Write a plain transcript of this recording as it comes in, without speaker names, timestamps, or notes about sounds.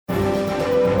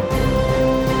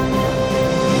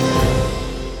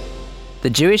The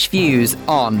Jewish views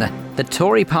on the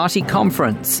Tory party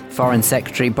conference. Foreign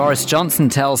Secretary Boris Johnson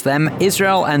tells them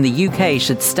Israel and the UK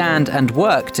should stand and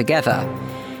work together.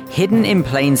 Hidden in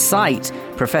plain sight,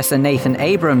 Professor Nathan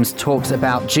Abrams talks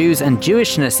about Jews and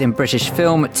Jewishness in British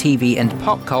film, TV and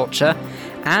pop culture.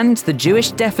 And the Jewish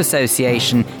Deaf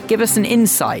Association give us an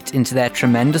insight into their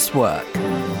tremendous work.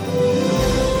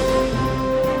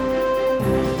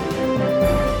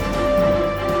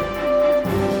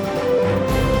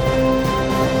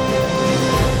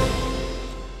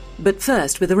 But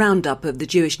first, with a roundup of the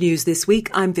Jewish news this week,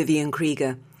 I'm Vivian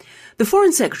Krieger. The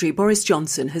Foreign Secretary Boris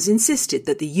Johnson has insisted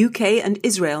that the UK and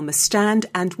Israel must stand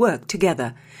and work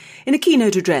together. In a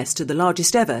keynote address to the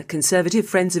largest ever Conservative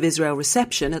Friends of Israel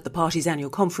reception at the party's annual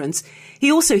conference,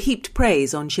 he also heaped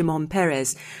praise on Shimon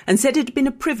Peres and said it had been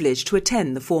a privilege to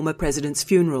attend the former president's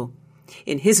funeral.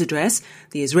 In his address,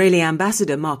 the Israeli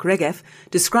ambassador Mark Regev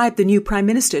described the new Prime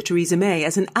Minister Theresa May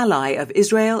as an ally of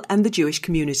Israel and the Jewish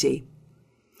community.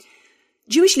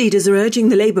 Jewish leaders are urging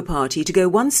the Labour Party to go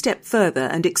one step further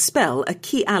and expel a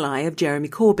key ally of Jeremy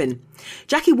Corbyn.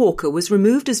 Jackie Walker was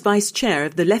removed as vice chair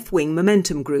of the left-wing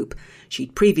Momentum Group.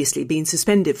 She'd previously been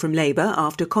suspended from Labour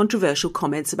after controversial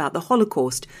comments about the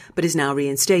Holocaust, but is now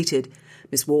reinstated.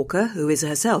 Ms Walker, who is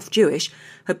herself Jewish,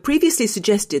 had previously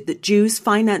suggested that Jews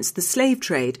financed the slave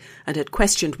trade and had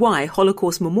questioned why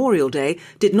Holocaust Memorial Day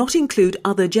did not include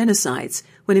other genocides,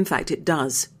 when in fact it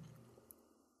does.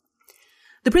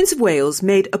 The Prince of Wales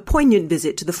made a poignant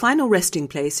visit to the final resting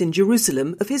place in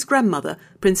Jerusalem of his grandmother,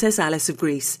 Princess Alice of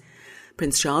Greece.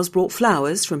 Prince Charles brought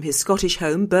flowers from his Scottish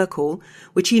home, Birkhall,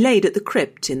 which he laid at the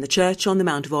crypt in the church on the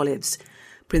Mount of Olives.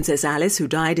 Princess Alice, who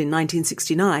died in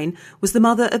 1969, was the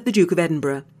mother of the Duke of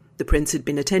Edinburgh. The prince had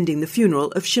been attending the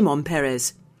funeral of Shimon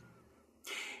Peres.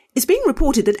 It's being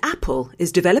reported that Apple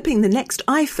is developing the next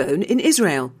iPhone in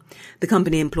Israel. The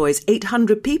company employs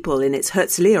 800 people in its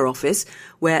Herzliya office,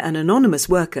 where an anonymous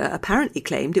worker apparently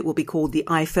claimed it will be called the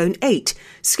iPhone 8,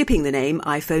 skipping the name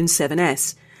iPhone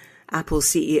 7S. Apple's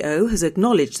CEO has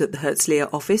acknowledged that the Herzliya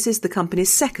office is the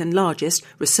company's second largest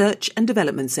research and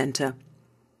development centre.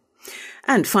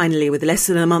 And finally, with less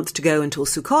than a month to go until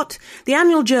Sukkot, the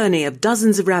annual journey of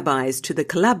dozens of rabbis to the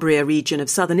Calabria region of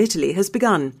southern Italy has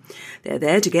begun. They're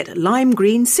there to get lime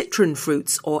green citron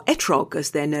fruits, or etrog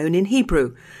as they're known in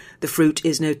Hebrew. The fruit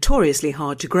is notoriously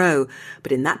hard to grow,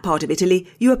 but in that part of Italy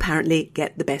you apparently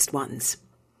get the best ones.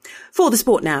 For the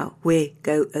sport now, we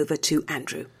go over to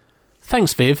Andrew.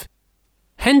 Thanks, Viv.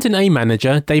 Hendon A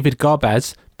manager David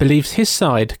Garbaz believes his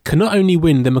side can not only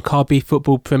win the Maccabi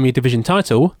Football Premier Division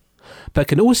title, but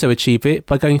can also achieve it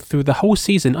by going through the whole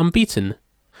season unbeaten.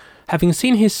 Having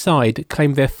seen his side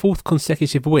claim their fourth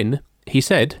consecutive win, he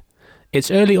said,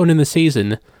 "It's early on in the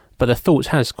season, but the thought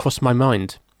has crossed my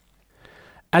mind."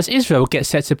 As Israel gets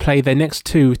set to play their next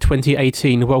two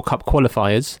 2018 World Cup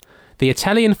qualifiers, the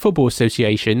Italian Football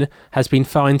Association has been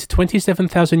fined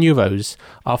 €27,000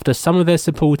 after some of their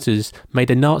supporters made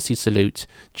a Nazi salute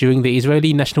during the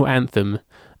Israeli national anthem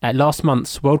at last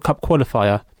month's World Cup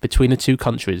qualifier between the two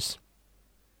countries.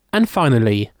 And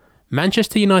finally,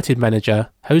 Manchester United manager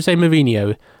Jose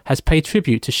Mourinho has paid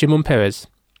tribute to Shimon Peres.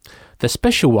 The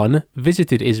special one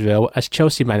visited Israel as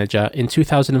Chelsea manager in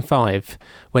 2005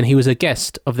 when he was a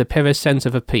guest of the Peres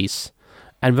Centre for Peace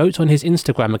and wrote on his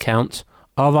Instagram account,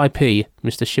 "RIP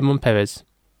Mr. Shimon Peres."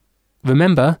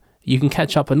 Remember, you can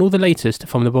catch up on all the latest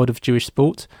from the world of Jewish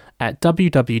sport at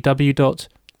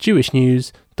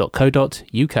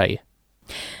www.jewishnews.co.uk.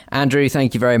 Andrew,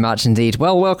 thank you very much indeed.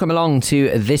 Well, welcome along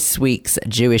to this week's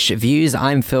Jewish Views.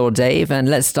 I'm Phil Dave, and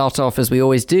let's start off, as we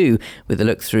always do, with a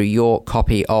look through your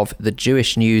copy of the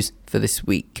Jewish news for this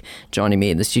week. Joining me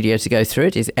in the studio to go through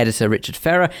it is editor Richard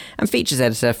Ferrer and features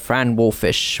editor Fran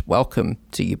Wolfish. Welcome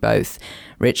to you both.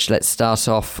 Rich, let's start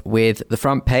off with the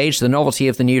front page. The novelty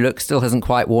of the new look still hasn't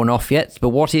quite worn off yet, but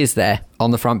what is there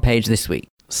on the front page this week?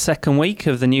 Second week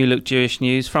of the New Look Jewish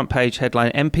News, front page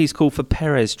headline, MPs call for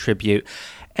Peres tribute.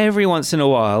 Every once in a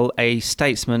while, a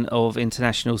statesman of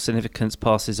international significance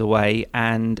passes away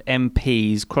and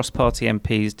MPs, cross-party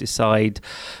MPs, decide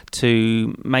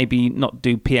to maybe not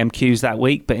do PMQs that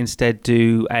week, but instead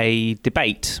do a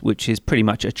debate, which is pretty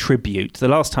much a tribute. The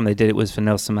last time they did it was for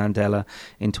Nelson Mandela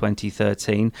in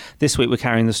 2013. This week we're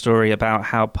carrying the story about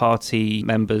how party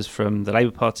members from the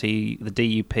Labour Party, the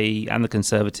DUP and the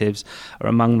Conservatives are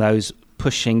among those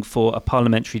pushing for a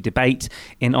parliamentary debate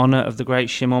in honour of the great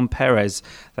Shimon Peres.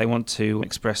 They want to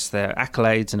express their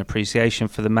accolades and appreciation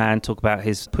for the man, talk about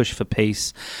his push for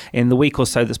peace. In the week or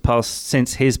so that's passed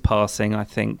since his passing, I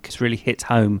think it's really hit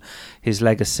home his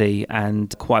legacy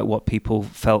and quite what people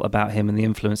felt about him and the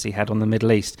influence he had on the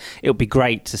Middle East. It would be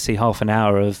great to see half an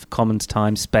hour of Commons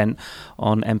time spent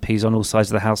on MPs on all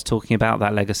sides of the House talking about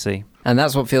that legacy. And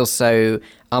that's what feels so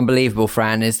unbelievable,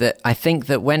 Fran, is that I think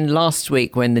that last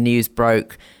week when the news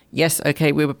broke, yes,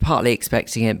 okay, we were partly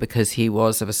expecting it because he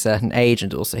was of a certain age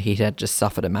and also he had just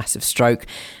suffered a massive stroke,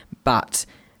 but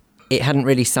it hadn't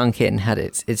really sunk in, had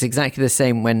it? It's exactly the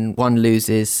same when one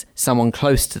loses someone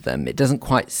close to them. It doesn't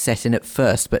quite set in at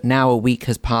first, but now a week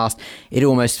has passed. It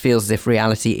almost feels as if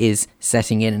reality is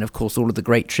setting in. And of course, all of the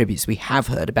great tributes we have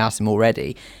heard about him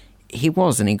already. He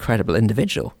was an incredible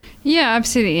individual. Yeah,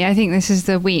 absolutely. I think this is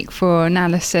the week for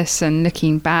analysis and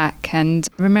looking back and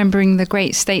remembering the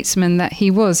great statesman that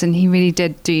he was. And he really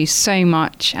did do so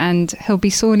much, and he'll be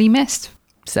sorely missed.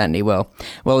 Certainly will.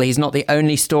 Well, he's not the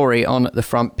only story on the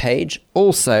front page.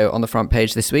 Also on the front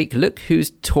page this week, look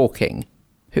who's talking.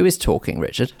 Who is talking,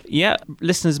 Richard? Yeah,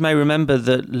 listeners may remember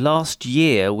that last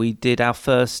year we did our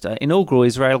first inaugural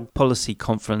Israel policy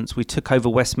conference. We took over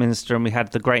Westminster and we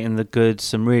had the great and the good,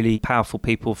 some really powerful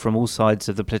people from all sides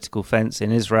of the political fence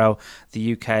in Israel,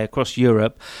 the UK, across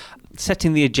Europe,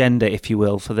 setting the agenda, if you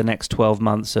will, for the next 12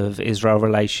 months of Israel's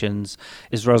relations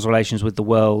with the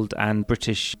world and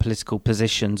British political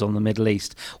positions on the Middle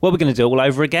East. Well, we're going to do it all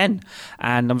over again.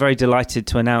 And I'm very delighted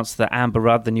to announce that Amber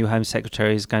Rudd, the new Home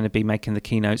Secretary, is going to be making the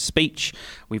keynote speech.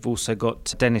 We've also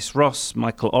got Dennis Ross,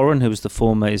 Michael Oren, who was the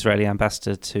former Israeli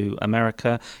ambassador to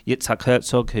America, Yitzhak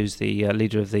Herzog, who's the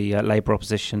leader of the Labour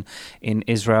opposition in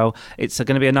Israel. It's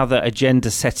going to be another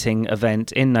agenda-setting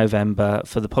event in November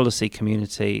for the policy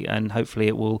community, and hopefully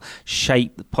it will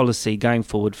shape the policy going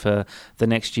forward for the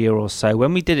next year or so.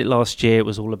 When we did it last year, it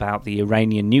was all about the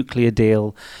Iranian nuclear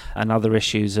deal and other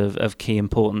issues of key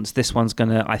importance. This one's going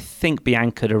to, I think, be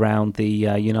anchored around the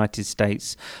United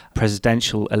States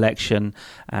presidential election,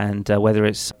 and whether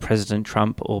it's President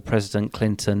Trump or President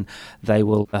Clinton, they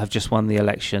will have just won the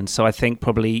election. So I think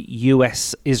probably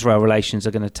US-Israel relations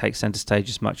are going to take centre stage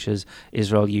as much as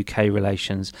Israel-UK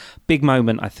relations. Big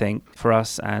moment, I think, for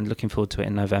us, and looking forward to it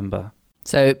in November.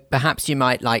 So perhaps you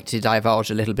might like to divulge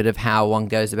a little bit of how one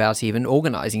goes about even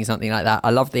organising something like that.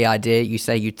 I love the idea. You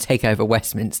say you take over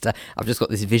Westminster. I've just got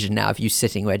this vision now of you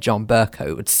sitting where John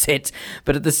Bercow would sit.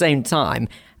 But at the same time,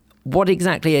 what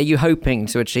exactly are you hoping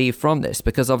to achieve from this?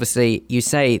 Because obviously you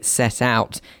say set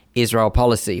out Israel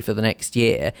policy for the next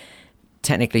year.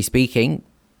 Technically speaking,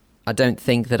 I don't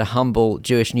think that a humble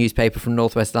Jewish newspaper from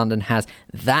northwest London has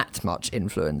that much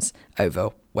influence over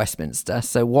Westminster.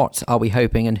 So what are we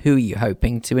hoping, and who are you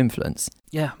hoping to influence?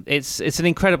 Yeah, it's an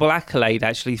incredible accolade,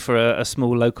 actually, for a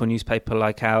small local newspaper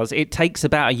like ours. It takes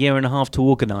about a year and a half to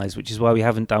organise, which is why we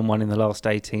haven't done one in the last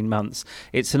 18 months.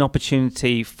 It's an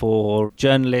opportunity for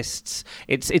journalists.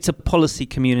 It's a policy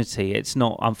community. It's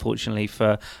not, unfortunately,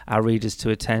 for our readers to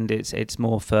attend. It's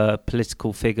more for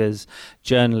political figures,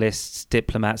 journalists,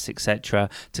 diplomats, etc.,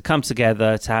 to come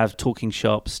together, to have talking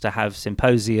shops, to have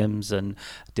symposiums and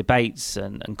debates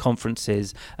and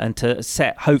conferences, and to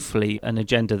set, hopefully, an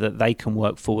agenda that they can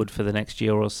work forward for the next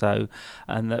year or so,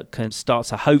 and that can start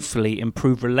to hopefully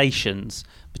improve relations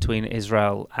between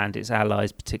Israel and its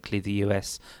allies, particularly the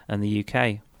US and the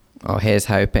UK. Oh, here's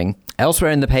hoping.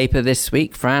 Elsewhere in the paper this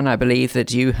week, Fran, I believe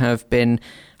that you have been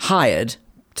hired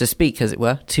to speak, as it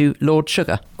were, to Lord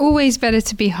Sugar. Always better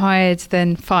to be hired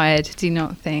than fired, do you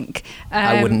not think?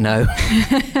 I wouldn't know.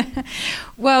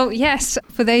 Well, yes,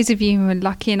 for those of you who were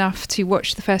lucky enough to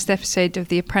watch the first episode of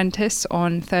The Apprentice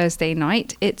on Thursday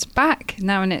night, it's back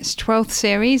now in its 12th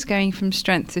series, going from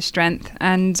strength to strength,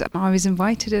 and I was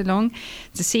invited along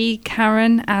to see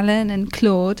Karen, Alan and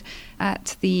Claude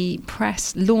at the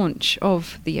press launch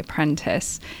of The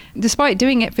Apprentice. Despite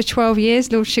doing it for 12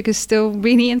 years, Lord Sugar's still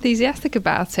really enthusiastic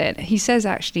about it. He says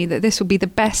actually that this will be the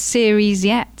best series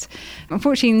yet.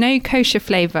 Unfortunately, no kosher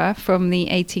flavour from the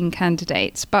 18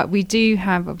 candidates, but we do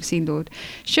have obviously Lord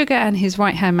Sugar and his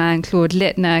right-hand man Claude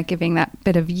Littner giving that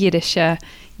bit of Yiddish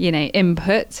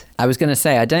input. I was going to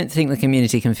say, I don't think the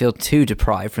community can feel too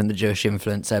deprived from the Jewish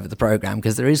influence over the programme,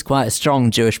 because there is quite a strong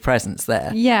Jewish presence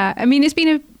there. Yeah, I mean, it's been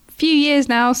a few years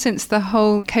now since the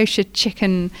whole kosher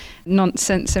chicken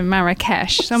nonsense in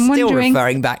Marrakesh. So I'm Still wondering,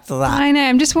 referring back to that. I know,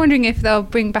 I'm just wondering if they'll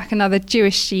bring back another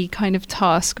Jewish-y kind of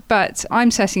task, but I'm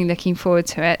certainly looking forward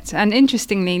to it. And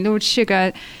interestingly, Lord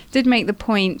Sugar did make the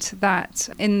point that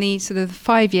in the sort of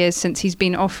 5 years since he's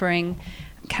been offering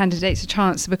candidates a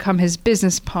chance to become his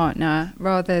business partner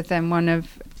rather than one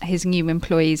of his new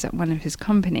employees at one of his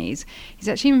companies. He's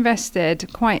actually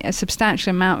invested quite a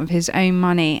substantial amount of his own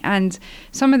money, and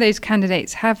some of those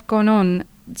candidates have gone on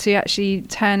to actually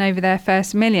turn over their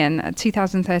first million.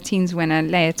 2013's winner,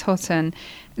 Leah Totten,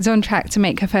 is on track to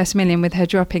make her first million with her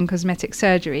drop in cosmetic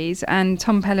surgeries. And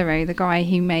Tom Pellereau, the guy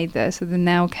who made the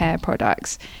nail care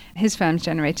products, his firm's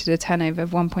generated a turnover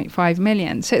of 1.5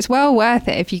 million. So it's well worth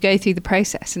it if you go through the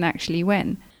process and actually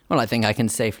win. Well, I think I can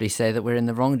safely say that we're in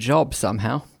the wrong job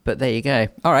somehow, but there you go.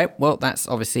 All right, well, that's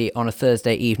obviously on a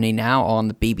Thursday evening now on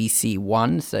the BBC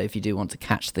One, so if you do want to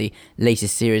catch the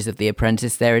latest series of The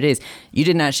Apprentice, there it is. You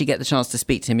didn't actually get the chance to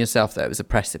speak to him yourself, though. It was a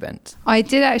press event. I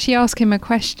did actually ask him a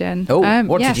question. Oh,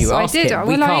 what did you ask him?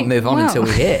 We can't move on until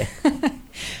we hear.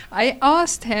 I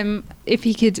asked him if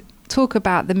he could talk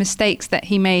about the mistakes that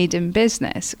he made in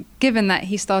business, given that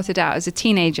he started out as a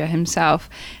teenager himself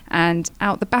and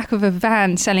out the back of a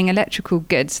van selling electrical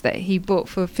goods that he bought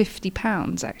for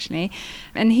 £50 actually.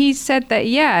 And he said that,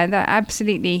 that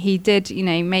absolutely he did,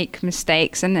 make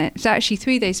mistakes, and it's actually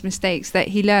through those mistakes that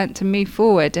he learned to move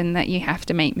forward, and that you have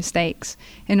to make mistakes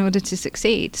in order to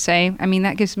succeed. So, I mean,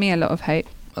 that gives me a lot of hope.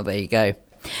 Well, there you go.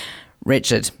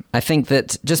 Richard, I think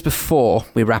that just before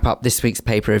we wrap up this week's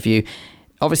paper review,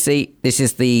 obviously, this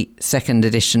is the second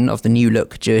edition of the New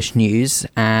Look Jewish News,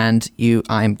 and you,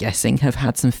 I'm guessing, have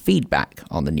had some feedback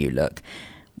on the New Look.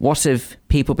 What have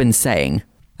people been saying?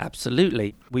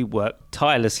 Absolutely. We worked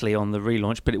tirelessly on the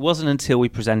relaunch, but it wasn't until we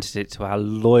presented it to our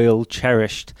loyal,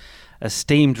 cherished,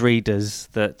 esteemed readers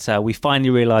that we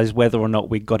finally realised whether or not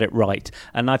we got it right.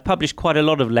 And I've published quite a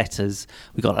lot of letters.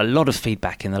 We got a lot of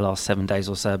feedback in the last 7 days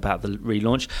or so about the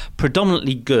relaunch,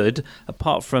 predominantly good,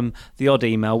 apart from the odd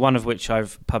email, one of which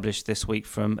I've published this week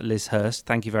from Liz Hurst.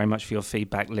 Thank you very much for your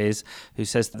feedback, Liz, who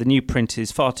says the new print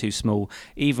is far too small,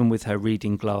 even with her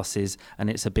reading glasses, and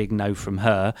it's a big no from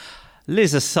her.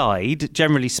 Liz aside,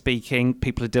 generally speaking,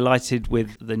 people are delighted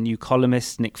with the new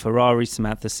columnists, Nick Ferrari,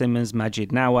 Samantha Simmons,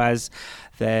 Majid Nawaz.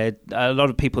 There are a lot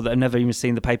of people that have never even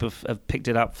seen the paper have picked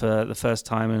it up for the first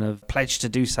time and have pledged to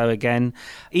do so again.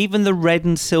 Even the red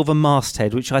and silver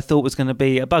masthead, which I thought was going to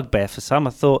be a bugbear for some.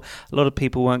 I thought a lot of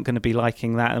people weren't going to be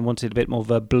liking that and wanted a bit more of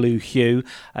a blue hue.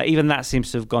 Even that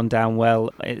seems to have gone down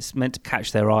well. It's meant to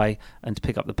catch their eye and to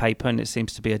pick up the paper, and it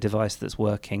seems to be a device that's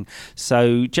working.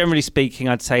 So generally speaking,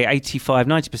 I'd say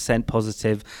 85-90%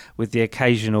 positive, with the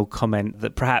occasional comment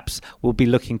that perhaps we'll be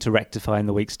looking to rectify in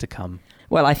the weeks to come.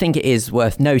 Well, I think it is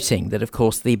worth noting that, of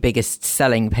course, the biggest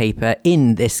selling paper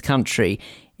in this country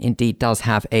indeed does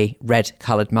have a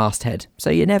red-coloured masthead. So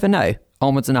you never know.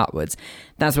 Onwards and upwards.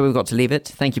 That's where we've got to leave it.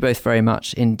 Thank you both very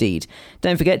much indeed.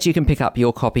 Don't forget you can pick up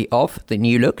your copy of the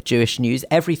New Look Jewish News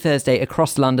every Thursday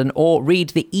across London, or read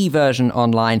the e-version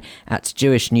online at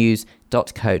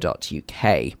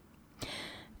jewishnews.co.uk.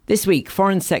 This week,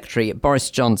 Foreign Secretary Boris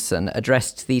Johnson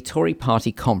addressed the Tory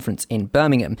party conference in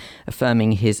Birmingham,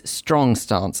 affirming his strong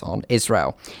stance on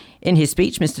Israel. In his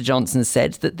speech, Mr. Johnson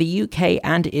said that the UK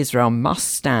and Israel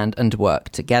must stand and work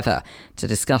together. To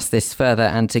discuss this further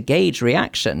and to gauge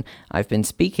reaction, I've been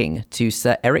speaking to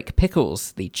Sir Eric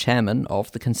Pickles, the chairman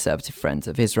of the Conservative Friends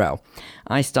of Israel.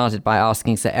 I started by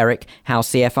asking Sir Eric how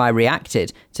CFI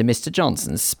reacted to Mr.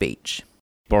 Johnson's speech.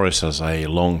 Boris has a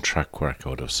long track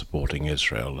record of supporting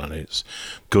Israel, and it's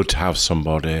good to have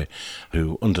somebody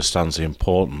who understands the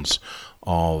importance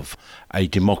of a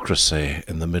democracy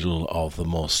in the middle of the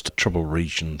most troubled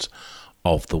regions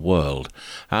of the world.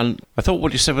 And I thought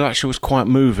what he said was quite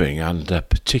moving, and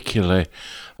particularly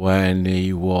when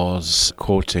he was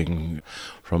quoting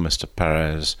from Mr.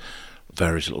 Perez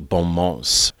various little bon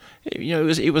mots.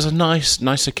 It was a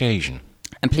nice occasion.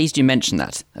 And please do mention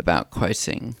that about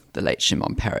quoting the late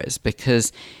Shimon Peres,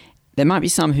 because there might be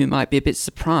some who might be a bit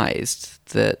surprised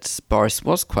that Boris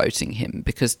was quoting him,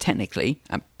 because technically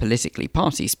and politically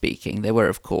party speaking, they were,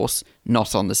 of course,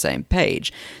 not on the same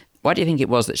page. Why do you think it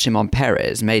was that Shimon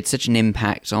Peres made such an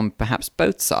impact on perhaps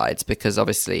both sides? Because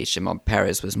obviously Shimon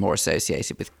Peres was more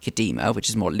associated with Kadima, which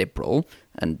is more liberal,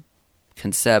 and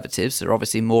Conservatives are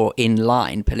obviously more in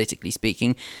line, politically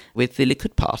speaking, with the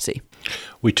Likud party.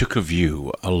 We took a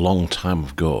view a long time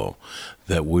ago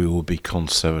that we will be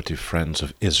Conservative Friends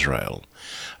of Israel,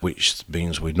 which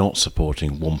means we're not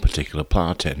supporting one particular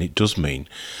party. And it does mean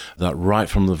that right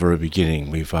from the very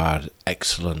beginning, we've had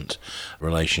excellent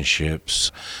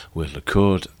relationships with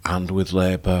Likud and with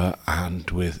Labour and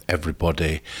with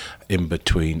everybody in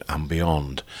between and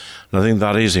beyond. And I think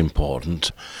that is important.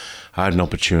 I had an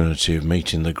opportunity of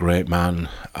meeting the great man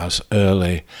as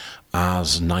early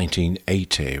as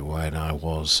 1980, when I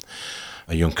was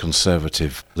a young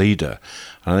conservative leader.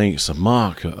 And I think it's a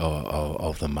mark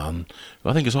of the man who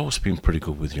I think has always been pretty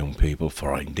good with young people,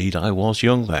 for indeed I was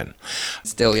young then.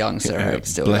 Still young, Sir Eric,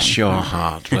 still bless young. your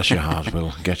heart, bless your heart.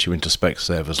 We'll get you into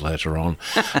Specsavers later on.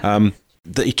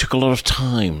 That he took a lot of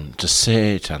time to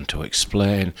sit and to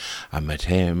explain. I met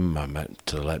him, I met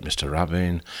the late Mr.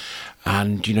 Rabin,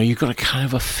 and you've got a kind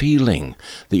of a feeling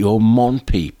that you're among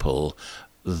people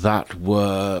that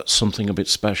were something a bit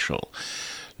special.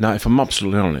 Now, if I'm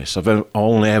absolutely honest, I've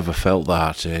only ever felt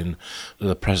that in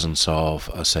the presence of,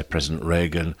 say, President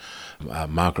Reagan,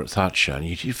 Margaret Thatcher, and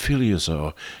you feel as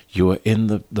though you were in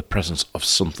the presence of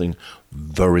something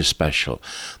very special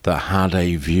that had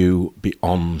a view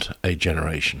beyond a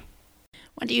generation.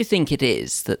 Why do you think it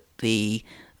is that the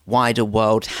wider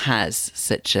world has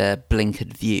such a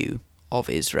blinkered view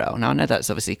of Israel? Now, I know that's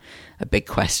obviously a big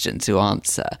question to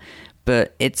answer,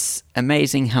 but it's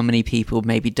amazing how many people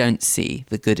maybe don't see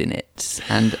the good in it.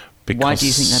 And why do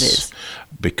you think that is?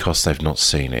 Because they've not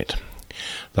seen it.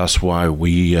 That's why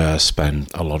we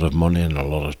spend a lot of money and a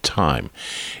lot of time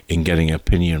in getting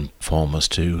opinion formers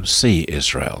to see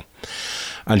Israel.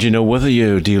 And whether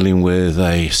you're dealing with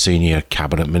a senior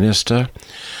cabinet minister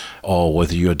or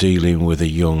whether you're dealing with a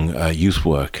young youth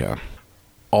worker,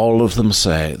 all of them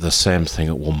say the same thing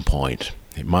at one point.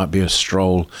 It might be a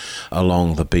stroll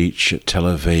along the beach at Tel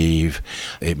Aviv.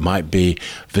 It might be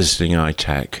visiting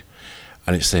ITech.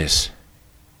 And it's this.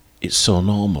 It's so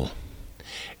normal.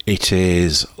 It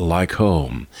is like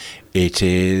home. It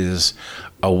is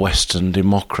a Western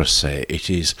democracy. It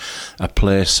is a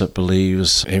place that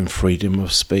believes in freedom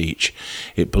of speech.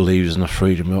 It believes in the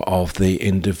freedom of the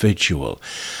individual.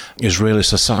 Israeli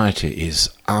society is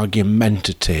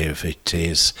argumentative.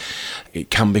 It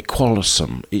can be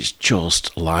quarrelsome. It's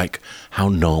just like how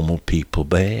normal people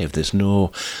behave. There's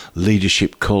no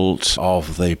leadership cult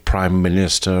of the prime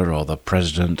minister or the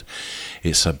president.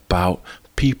 It's about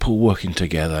people working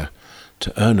together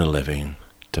to earn a living,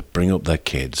 to bring up their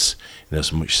kids in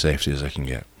as much safety as they can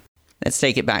get. Let's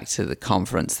take it back to the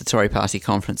conference. The Tory party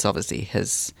conference obviously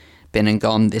has been and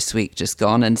gone this week, just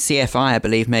gone, and CFI, I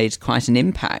believe, made quite an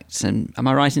impact. And am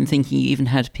I right in thinking you even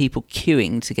had people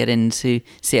queuing to get into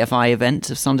CFI events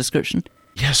of some description?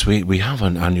 Yes, we have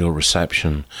an annual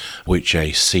reception which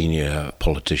a senior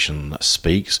politician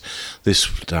speaks. This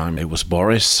time it was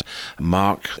Boris.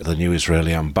 Mark, the new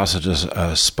Israeli ambassador,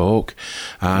 spoke.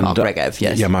 And, Mark Regev,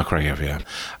 yes. Yeah, Mark Regev, yeah.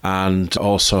 And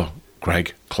also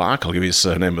Greg Clark, I'll give you his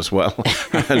surname as well,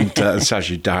 and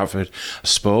Sajid David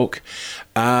spoke.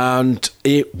 And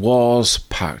it was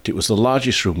packed. It was the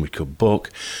largest room we could book.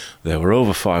 There were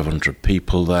over 500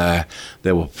 people there.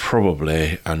 There were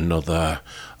probably another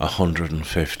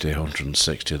 150,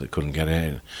 160 that couldn't get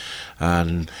in.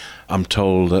 And I'm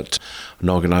told that an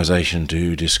organisation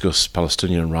to discuss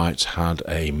Palestinian rights had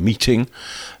a meeting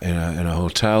in a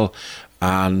hotel,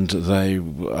 and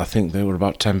I think there were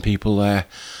about 10 people there,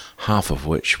 half of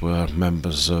which were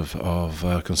members of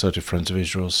Conservative Friends of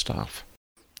Israel's staff.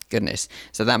 Goodness.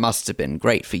 So that must have been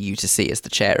great for you to see as the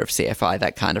chair of CFI,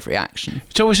 that kind of reaction.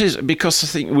 It always is, because I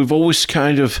think we've always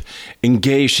kind of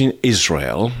engaged in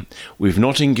Israel. We've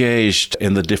not engaged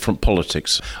in the different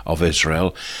politics of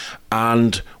Israel.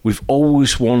 And we've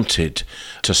always wanted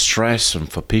to stress and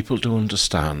for people to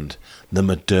understand the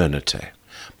modernity.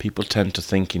 People tend to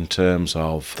think in terms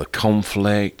of the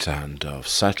conflict and of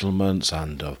settlements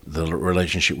and of the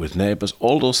relationship with neighbours.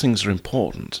 All those things are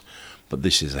important. But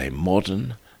this is a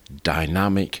modern,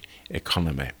 dynamic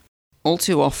economy. All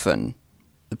too often,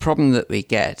 the problem that we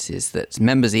get is that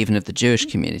members even of the Jewish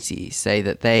community say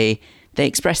that they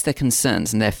express their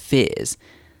concerns and their fears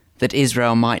that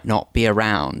Israel might not be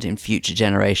around in future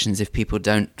generations if people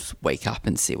don't wake up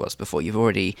and see what's before. You've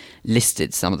already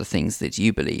listed some of the things that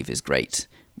you believe is great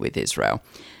with Israel.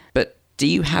 But do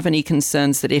you have any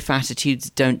concerns that if attitudes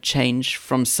don't change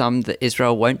from some, that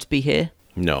Israel won't be here?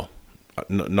 No,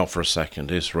 not for a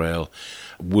second. Israel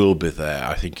will be there.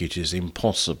 I think it is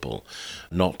impossible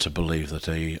not to believe that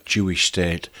a Jewish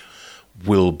state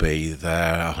will be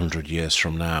there 100 years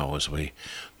from now as we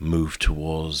move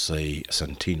towards the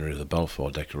centenary of the Balfour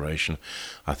Declaration.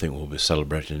 I think we'll be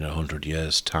celebrating in 100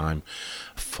 years' time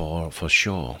for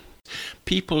sure.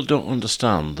 People don't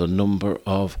understand the number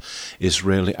of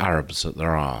Israeli Arabs that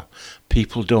there are.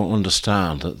 People don't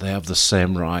understand that they have the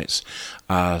same rights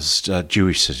as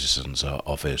Jewish citizens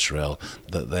of Israel,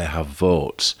 that they have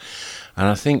votes. And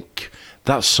I think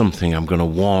that's something I'm going to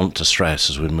want to stress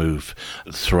as we move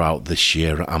throughout this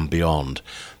year and beyond.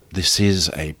 This is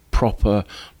a proper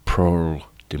plural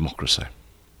democracy.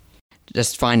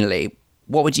 Just finally,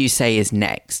 what would you say is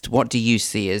next? What do you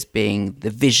see as being the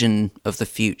vision of the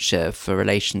future for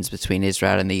relations between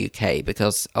Israel and the UK?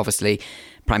 Because obviously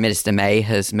Prime Minister May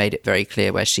has made it very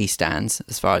clear where she stands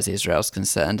as far as Israel's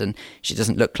concerned, and she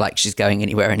doesn't look like she's going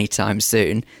anywhere anytime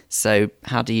soon. So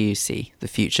how do you see the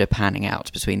future panning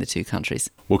out between the two countries?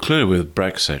 Well, clearly with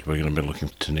Brexit, we're going to be looking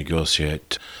to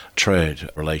negotiate trade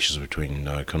relations between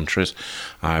countries.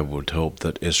 I would hope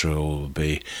that Israel will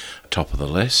be top of the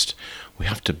list. We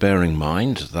have to bear in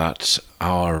mind that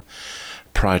our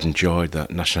pride and joy that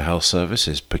National Health Service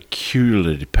is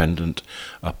peculiarly dependent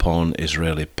upon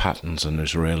Israeli patents and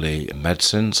Israeli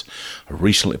medicines,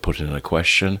 recently put in a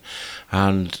question,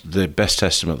 and the best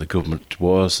estimate of the government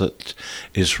was that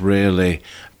Israeli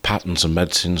patents and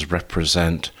medicines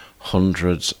represent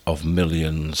hundreds of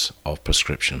millions of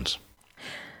prescriptions.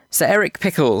 So Eric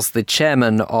Pickles, the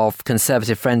chairman of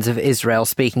Conservative Friends of Israel,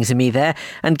 speaking to me there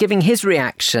and giving his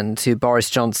reaction to Boris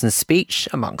Johnson's speech,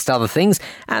 amongst other things,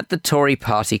 at the Tory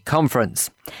party conference.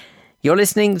 You're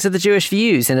listening to The Jewish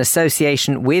Views in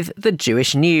association with The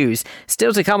Jewish News.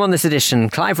 Still to come on this edition,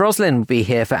 Clive Roslin will be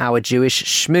here for our Jewish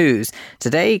Schmooze.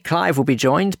 Today, Clive will be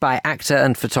joined by actor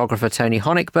and photographer Tony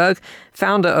Honigberg,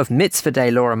 founder of Mitzvah Day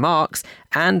Laura Marks,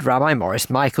 and Rabbi Morris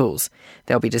Michaels.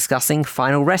 They'll be discussing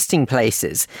final resting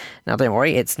places. Now, don't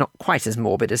worry, it's not quite as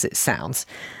morbid as it sounds.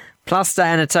 Plus,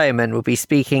 Diana Toman will be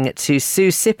speaking to Sue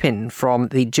Cipin from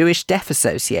the Jewish Deaf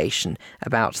Association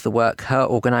about the work her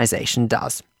organisation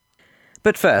does.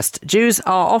 But first, Jews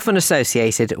are often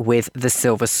associated with the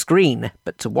silver screen,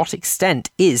 but to what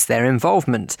extent is their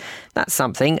involvement? That's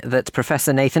something that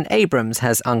Professor Nathan Abrams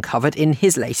has uncovered in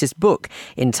his latest book,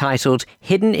 entitled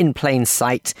Hidden in Plain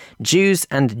Sight: Jews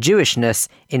and Jewishness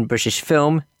in British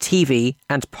Film, TV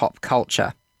and Pop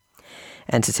Culture.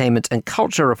 Entertainment and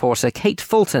culture reporter Kate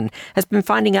Fulton has been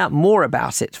finding out more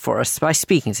about it for us by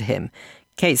speaking to him.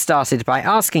 Kate started by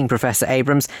asking Professor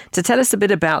Abrams to tell us a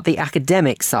bit about the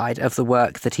academic side of the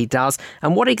work that he does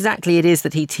and what exactly it is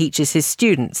that he teaches his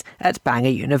students at Bangor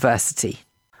University.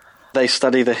 They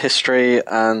study the history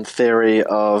and theory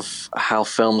of how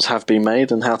films have been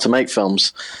made and how to make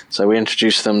films. So we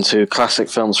introduce them to classic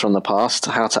films from the past,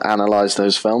 how to analyse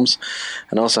those films,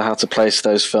 and also how to place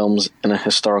those films in a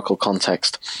historical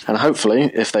context. And hopefully,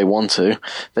 if they want to,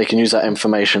 they can use that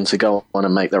information to go on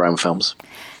and make their own films.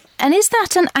 And is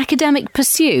that an academic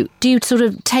pursuit? Do you sort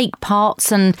of take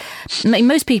parts and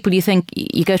most people, you think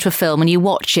you go to a film and you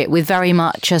watch it with very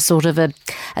much as a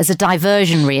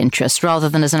diversionary interest rather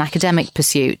than as an academic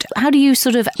pursuit. How do you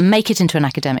sort of make it into an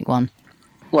academic one?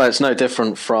 Well, it's no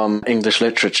different from English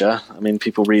literature. I mean,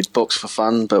 people read books for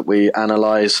fun, but we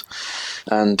analyse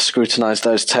and scrutinise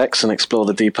those texts and explore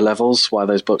the deeper levels, why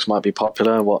those books might be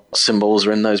popular, what symbols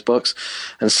are in those books.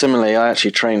 And similarly, I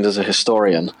actually trained as a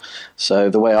historian. So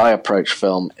the way I approach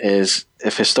film is,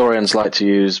 if historians like to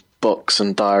use books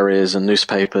and diaries and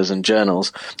newspapers and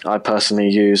journals, I personally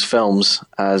use films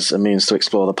as a means to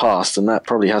explore the past. And that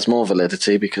probably has more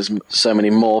validity because so many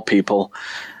more people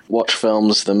watch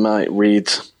films than might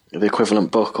read the equivalent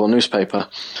book or newspaper.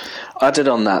 Added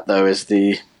on that, though, is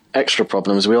the extra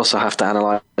problem is we also have to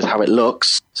analyse how it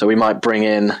looks. So we might bring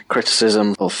in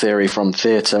criticism or theory from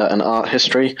theatre and art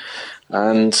history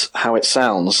and how it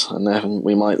sounds, and then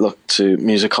we might look to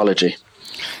musicology.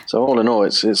 So all in all,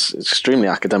 it's extremely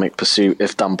academic pursuit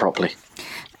if done properly.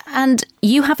 And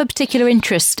you have a particular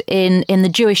interest in the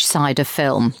Jewish side of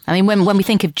film. I mean, when we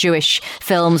think of Jewish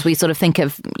films, we sort of think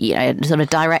of, sort of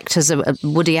directors of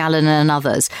Woody Allen and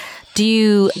others. Do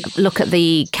you look at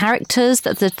the characters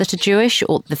that are Jewish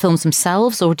or the films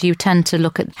themselves, or do you tend to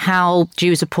look at how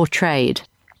Jews are portrayed?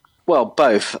 Well,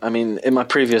 both. I mean, in my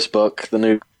previous book, The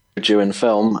New Jew in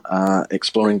Film,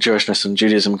 exploring Jewishness and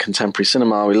Judaism in contemporary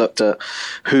cinema, we looked at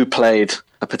who played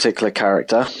a particular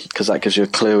character, because that gives you a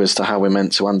clue as to how we're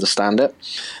meant to understand it.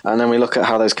 And then we look at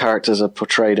how those characters are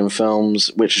portrayed in films,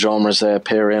 which genres they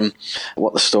appear in,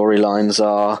 what the storylines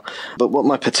are. But what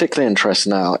my particular interest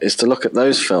now is to look at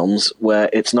those films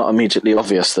where it's not immediately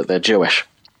obvious that they're Jewish.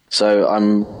 So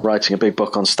I'm writing a big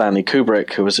book on Stanley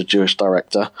Kubrick, who was a Jewish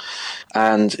director,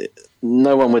 and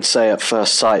no one would say at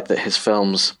first sight that his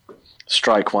films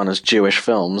strike one as Jewish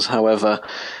films. However,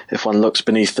 if one looks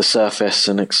beneath the surface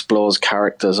and explores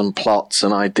characters and plots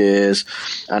and ideas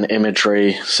and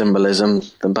imagery, symbolism,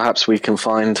 then perhaps we can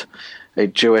find a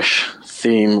Jewish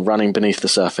theme running beneath the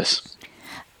surface.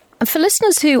 For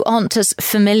listeners who aren't as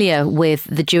familiar with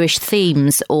the Jewish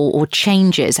themes or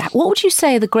changes, what would you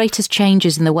say are the greatest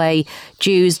changes in the way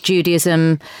Jews,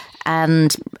 Judaism,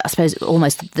 and I suppose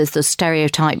almost the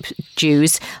stereotype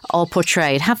Jews are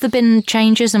portrayed? Have there been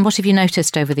changes, and what have you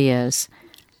noticed over the years?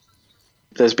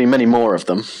 There's been many more of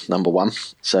them, number one.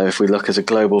 So if we look as a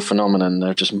global phenomenon,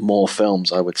 there are just more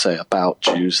films, I would say, about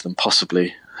Jews than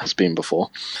possibly has been before.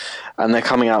 And they're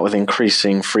coming out with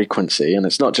increasing frequency. And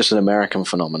it's not just an American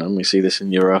phenomenon. We see this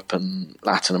in Europe and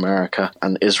Latin America,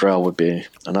 and Israel would be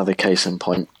another case in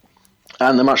point.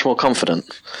 And they're much more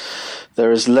confident.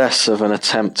 There is less of an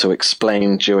attempt to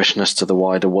explain Jewishness to the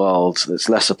wider world. It's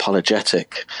less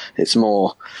apologetic. It's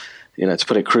more, to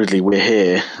put it crudely, we're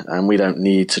here and we don't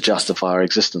need to justify our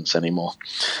existence anymore.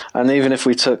 And even if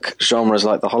we took genres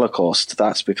like the Holocaust,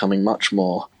 that's becoming much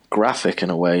more graphic in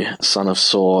a way. Son of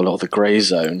Saul or The Grey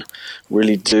Zone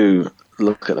really do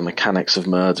look at the mechanics of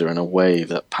murder in a way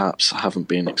that perhaps haven't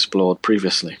been explored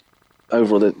previously.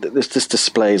 Overall, this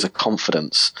displays a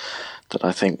confidence that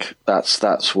I think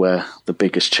that's where the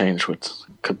biggest change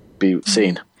could be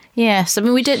seen. Yes, I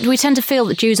mean, we tend to feel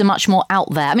that Jews are much more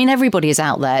out there. I mean, everybody is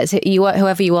out there.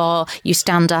 Whoever you are, you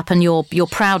stand up and you're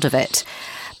proud of it.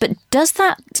 But does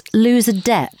that lose a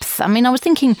depth? I mean, I was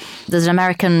thinking there's an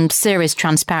American series,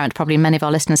 Transparent. Probably many of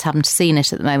our listeners haven't seen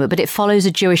it at the moment, but it follows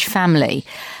a Jewish family.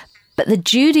 But the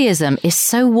Judaism is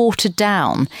so watered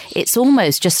down, it's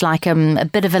almost just like a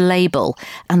bit of a label,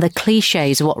 and the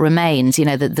cliches are what remains,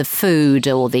 the food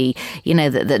or the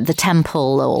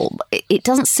temple, or it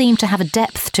doesn't seem to have a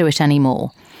depth to it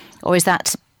anymore. Or is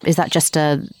that just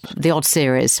the odd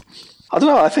series? I don't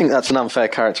know. I think that's an unfair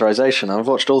characterization. I've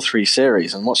watched all three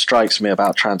series, and what strikes me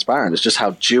about Transparent is just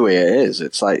how Jewy it is.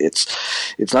 It's like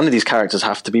it's none of these characters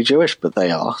have to be Jewish, but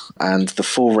they are, and the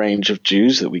full range of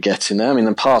Jews that we get in there. I mean,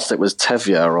 in the past it was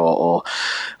Tevye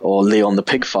or Leon the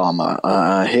pig farmer.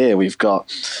 Here we've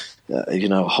got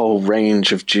a whole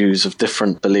range of Jews of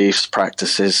different beliefs,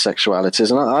 practices,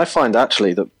 sexualities, and I find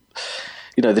actually that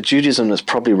the Judaism that's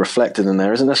probably reflected in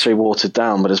there isn't necessarily watered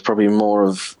down, but is probably more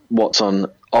of what's on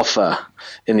offer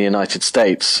in the United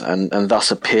States, and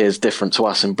thus appears different to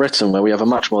us in Britain, where we have a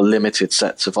much more limited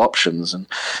sets of options, and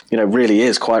really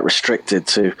is quite restricted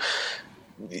to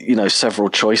several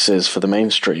choices for the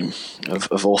mainstream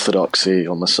of orthodoxy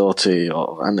or Masorti,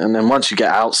 and then once you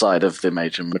get outside of the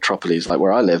major metropoles like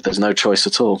where I live, there's no choice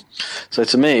at all. So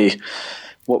to me,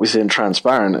 what we see in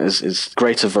Transparent is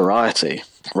greater variety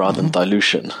rather than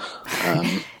dilution.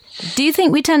 Do you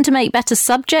think we tend to make better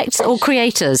subjects or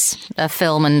creators of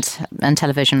film and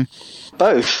television?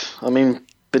 Both. I mean,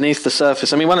 beneath the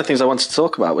surface. I mean, one of the things I wanted to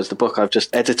talk about was the book I've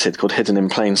just edited called Hidden in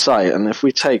Plain Sight. And if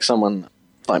we take someone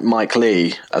like Mike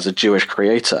Leigh as a Jewish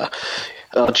creator,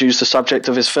 are Jews the subject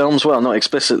of his films? Well, not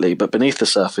explicitly, but beneath the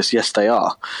surface, yes, they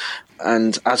are.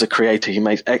 And as a creator, he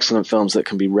makes excellent films that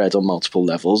can be read on multiple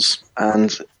levels.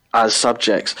 And as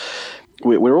subjects,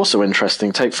 we're also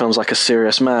interesting. Take films like A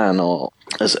Serious Man, or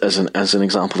as an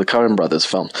example, the Coen Brothers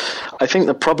film. I think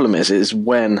the problem is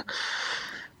when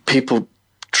people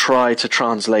try to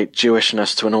translate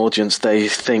Jewishness to an audience they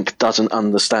think doesn't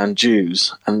understand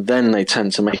Jews, and then they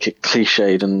tend to make it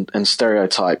cliched and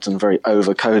stereotyped and very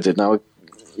over-coded. Now,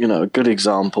 a good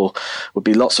example would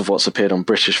be lots of what's appeared on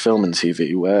British film and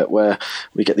TV, where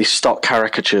we get these stock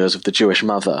caricatures of the Jewish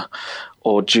mother,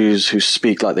 or Jews who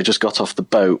speak like they just got off the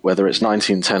boat, whether it's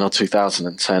 1910 or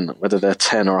 2010, whether they're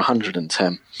 10 or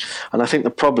 110. And I think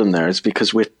the problem there is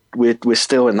because we're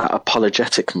still in that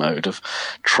apologetic mode of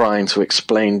trying to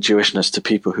explain Jewishness to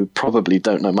people who probably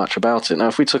don't know much about it. Now,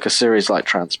 if we took a series like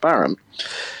Transparent,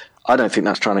 I don't think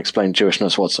that's trying to explain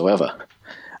Jewishness whatsoever.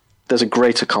 There's a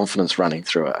greater confidence running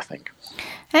through it, I think.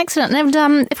 Excellent.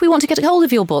 And if we want to get a hold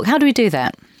of your book, how do we do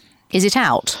that? Is it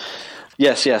out?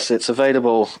 Yes, it's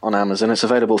available on Amazon. It's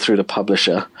available through the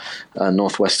publisher,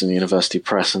 Northwestern University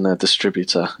Press, and their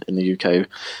distributor in the UK,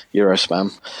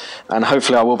 Eurospam. And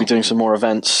hopefully I will be doing some more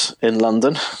events in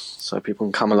London, so people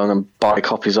can come along and buy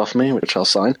copies off me, which I'll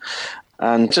sign.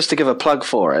 And just to give a plug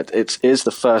for it, it is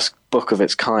the first book of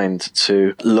its kind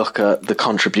to look at the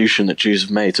contribution that Jews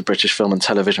have made to British film and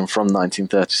television from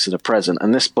 1930s to the present.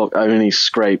 And this book only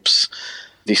scrapes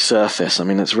the surface. I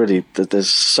mean, it's really, there's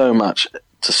so much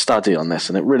to study on this,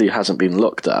 and it really hasn't been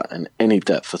looked at in any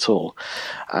depth at all.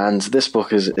 And this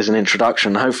book is an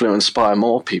introduction. Hopefully it will inspire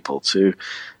more people to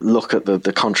look at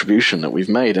the contribution that we've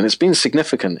made. And it's been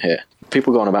significant here.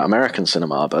 People go on about American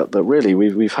cinema, but really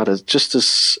we've had a just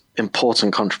as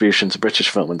important contribution to British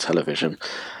film and television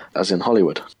as in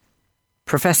Hollywood.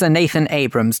 Professor Nathan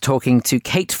Abrams talking to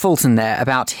Kate Fulton there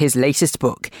about his latest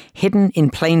book, Hidden in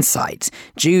Plain Sight,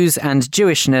 Jews and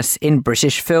Jewishness in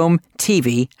British Film,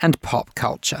 TV and Pop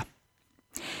Culture.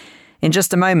 In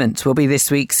just a moment will be this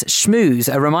week's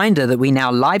Schmooze, a reminder that we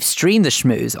now live stream the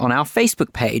Schmooze on our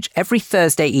Facebook page every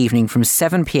Thursday evening from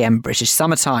 7 p.m. British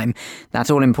Summer Time. That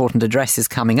all-important address is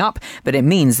coming up, but it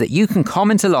means that you can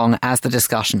comment along as the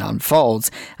discussion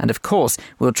unfolds. And of course,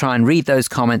 we'll try and read those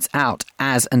comments out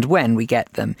as and when we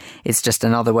get them. It's just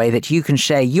another way that you can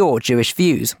share your Jewish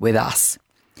views with us.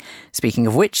 Speaking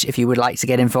of which, if you would like to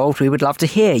get involved, we would love to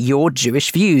hear your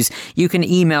Jewish views. You can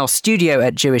email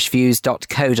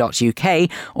studio@jewishviews.co.uk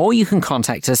or you can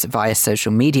contact us via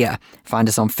social media. Find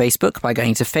us on Facebook by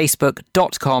going to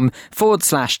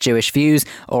facebook.com/JewishViews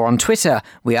or on Twitter,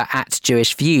 we are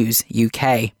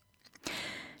 @JewishViewsUK.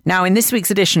 Now, in this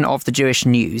week's edition of the Jewish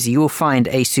News, you will find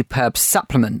a superb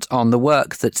supplement on the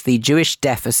work that the Jewish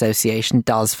Deaf Association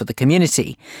does for the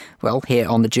community. Well, here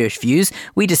on the Jewish Views,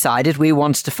 we decided we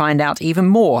wanted to find out even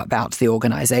more about the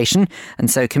organisation, and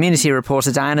so community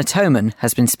reporter Diana Toman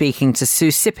has been speaking to Sue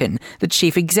Cipin, the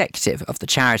chief executive of the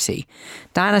charity.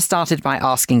 Diana started by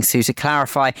asking Sue to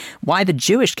clarify why the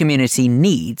Jewish community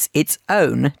needs its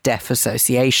own deaf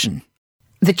association.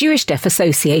 The Jewish Deaf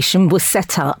Association was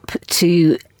set up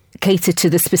to cater to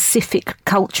the specific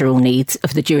cultural needs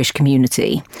of the Jewish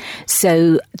community.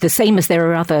 So the same as there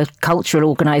are other cultural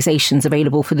organisations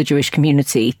available for the Jewish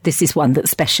community, this is one that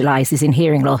specialises in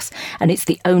hearing loss, and it's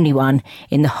the only one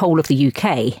in the whole of the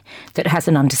UK that has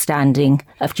an understanding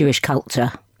of Jewish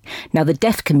culture. Now, the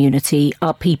deaf community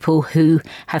are people who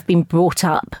have been brought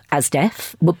up as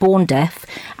deaf, were born deaf,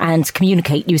 and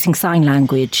communicate using sign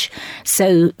language.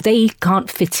 So they can't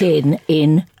fit in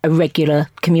a regular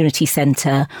community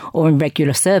centre or in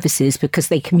regular services because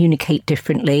they communicate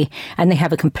differently and they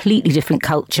have a completely different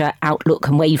culture, outlook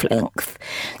and wavelength.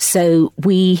 So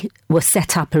we were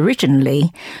set up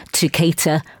originally to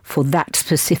cater for that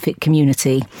specific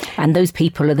community. And those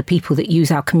people are the people that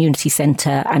use our community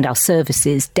centre and our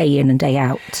services day in and day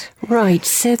out. Right,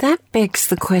 so that begs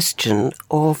the question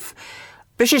of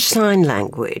British Sign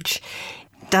Language.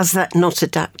 Does that not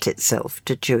adapt itself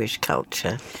to Jewish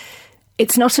culture?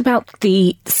 It's not about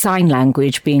the sign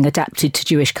language being adapted to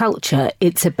Jewish culture.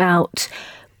 It's about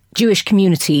Jewish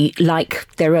community like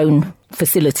their own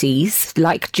facilities,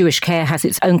 like Jewish Care has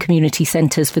its own community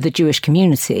centres for the Jewish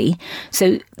community.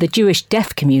 So the Jewish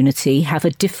deaf community have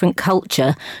a different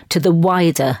culture to the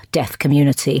wider deaf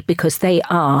community because they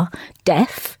are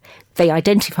deaf. They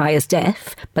identify as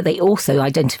deaf, but they also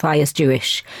identify as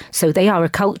Jewish. So they are a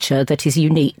culture that is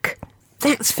unique.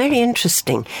 That's very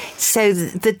interesting. So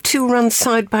the two run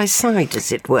side by side,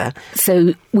 as it were.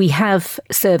 So we have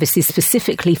services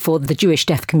specifically for the Jewish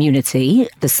deaf community,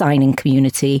 the signing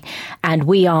community, and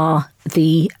we are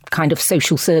the kind of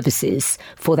social services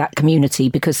for that community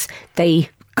because they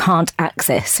can't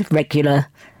access regular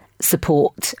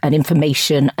support and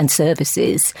information and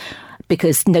services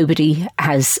because nobody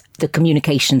has the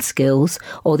communication skills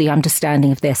or the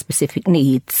understanding of their specific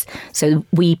needs. So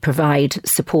we provide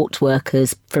support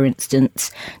workers, for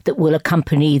instance, that will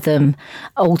accompany them,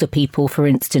 older people, for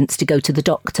instance, to go to the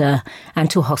doctor and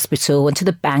to a hospital and to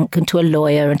the bank and to a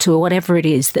lawyer and to whatever it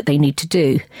is that they need to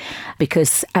do.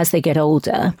 Because as they get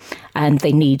older and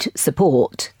they need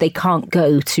support, they can't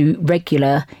go to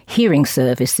regular hearing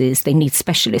services. They need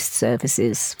specialist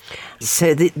services.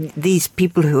 So these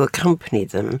people who accompany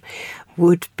them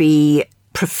would be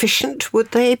proficient, would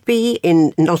they be,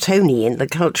 in not only in the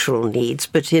cultural needs,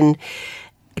 but in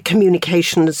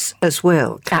communications as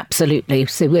well? Absolutely.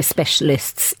 So we're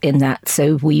specialists in that.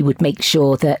 So we would make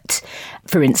sure that,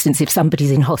 for instance, if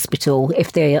somebody's in hospital,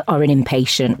 if they are an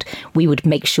inpatient, we would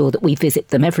make sure that we visit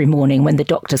them every morning when the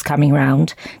doctor's coming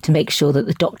round to make sure that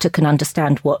the doctor can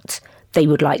understand what they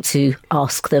would like to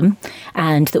ask them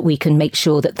and that we can make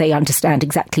sure that they understand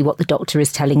exactly what the doctor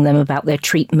is telling them about their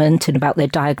treatment and about their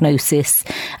diagnosis,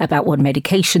 about what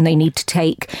medication they need to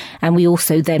take. And we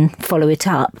also then follow it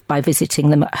up by visiting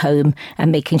them at home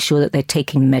and making sure that they're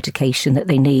taking the medication that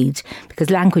they need, because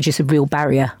language is a real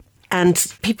barrier. And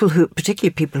people who,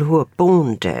 particularly people who are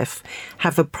born deaf,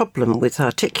 have a problem with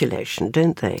articulation,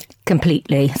 don't they?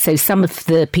 Completely. So some of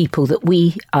the people that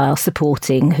we are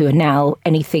supporting who are now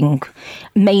anything,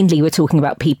 mainly we're talking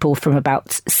about people from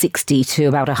about 60 to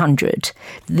about 100.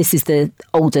 This is the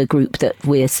older group that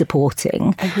we're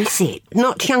supporting. Oh, is it?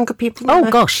 Not younger people?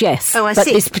 Oh, gosh, yes. Oh, I see.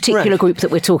 But this particular group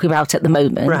that we're talking about at the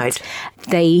moment,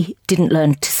 they didn't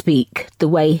learn to speak the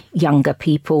way younger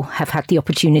people have had the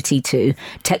opportunity to.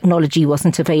 Technology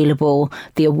wasn't available,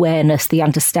 the awareness, the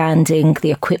understanding,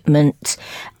 the equipment.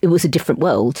 It was a different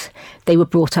world. They were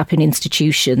brought up in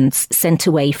institutions, sent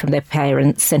away from their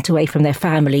parents, sent away from their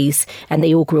families, and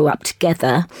they all grew up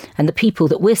together. And the people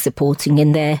that we're supporting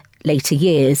in their later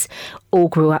years, all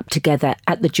grew up together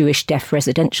at the Jewish Deaf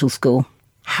Residential School.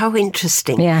 How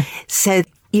interesting. Yeah. So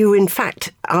you, in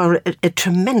fact, are a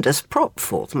tremendous prop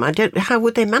for them. How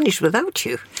would they manage without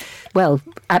you? Well,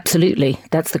 absolutely.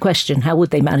 That's the question. How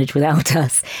would they manage without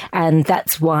us? And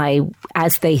that's why,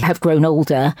 as they have grown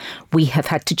older, we have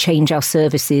had to change our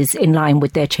services in line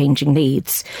with their changing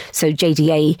needs. So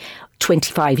JDA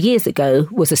 25 years ago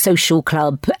was a social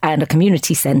club and a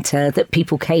community centre that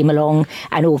people came along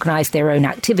and organised their own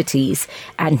activities.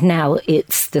 And now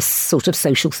it's the sort of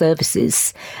social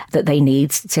services that they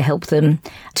need to help them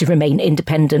to remain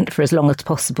independent for as long as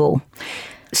possible.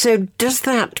 So does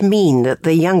that mean that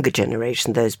the younger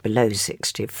generation, those below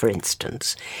 60, for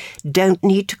instance, don't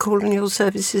need to call on your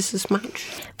services as much?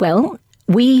 Well,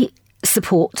 we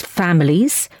support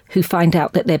families who find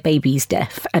out that their baby's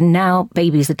deaf, and now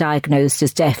babies are diagnosed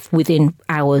as deaf within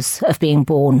hours of being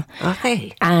born.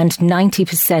 Okay. And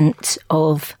 90%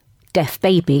 of deaf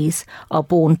babies are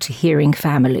born to hearing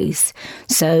families.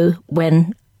 So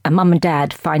when a mum and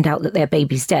dad find out that their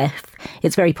baby's deaf,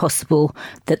 it's very possible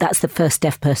that that's the first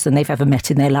deaf person they've ever met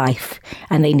in their life,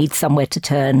 and they need somewhere to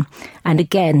turn. And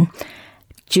again,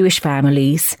 Jewish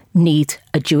families need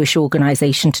a Jewish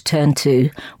organisation to turn to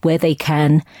where they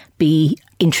can be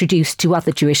introduced to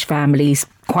other Jewish families,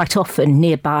 quite often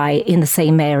nearby in the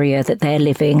same area that they're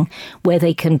living, where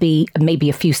they can be maybe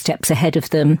a few steps ahead of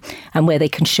them, and where they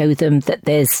can show them that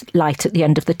there's light at the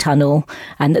end of the tunnel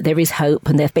and that there is hope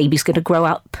and their baby's going to grow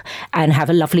up and have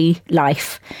a lovely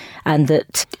life, and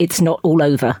that it's not all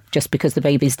over just because the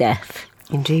baby's deaf.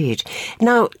 Indeed.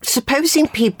 Now, supposing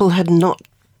people had not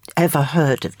ever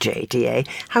heard of JDA,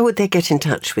 how would they get in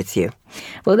touch with you?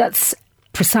 Well, that's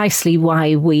precisely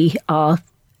why we are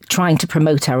trying to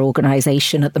promote our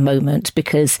organisation at the moment,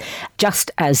 because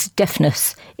just as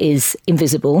deafness is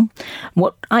invisible,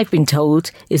 what I've been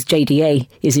told is JDA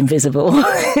is invisible.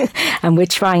 And we're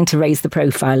trying to raise the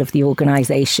profile of the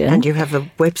organisation. And you have a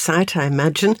website, I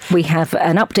imagine? We have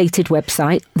an updated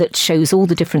website that shows all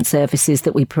the different services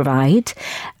that we provide,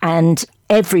 and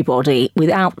everybody,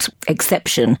 without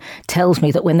exception, tells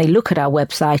me that when they look at our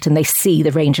website and they see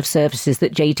the range of services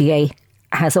that JDA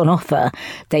has on offer,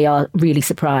 they are really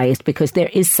surprised, because there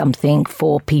is something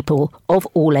for people of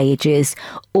all ages,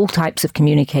 all types of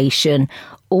communication,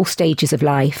 all stages of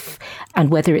life. And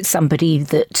whether it's somebody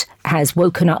that has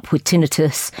woken up with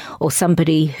tinnitus, or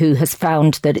somebody who has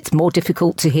found that it's more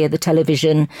difficult to hear the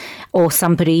television, or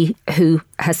somebody who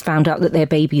has found out that their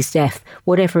baby's deaf,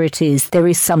 whatever it is, there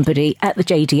is somebody at the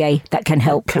JDA that can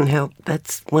help. Can help.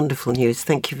 That's wonderful news.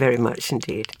 Thank you very much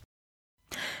indeed.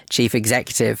 Chief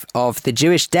Executive of the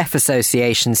Jewish Deaf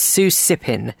Association, Sue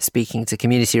Cipin, speaking to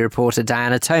community reporter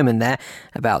Diana Toman there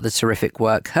about the terrific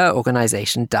work her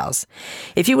organisation does.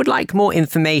 If you would like more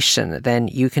information, then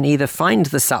you can either find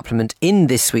the supplement in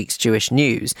this week's Jewish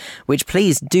News, which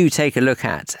please do take a look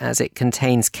at, as it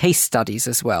contains case studies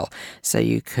as well, so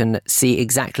you can see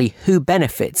exactly who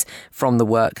benefits from the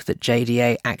work that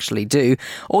JDA actually do,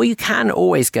 or you can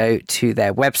always go to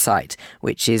their website,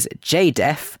 which is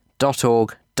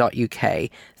jdef.org.uk.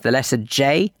 The letter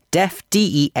J, deaf,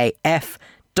 DEAF.org.uk.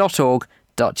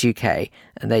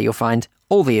 And there you'll find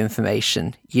all the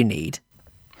information you need.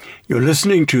 You're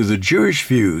listening to The Jewish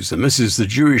Views, and this is the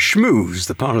Jewish Schmooze,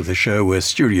 the part of the show where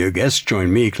studio guests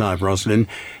join me, Clive Roslin,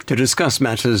 to discuss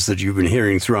matters that you've been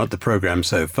hearing throughout the programme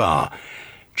so far.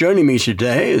 Joining me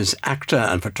today is actor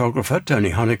and photographer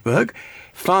Tony Honigberg,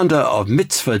 founder of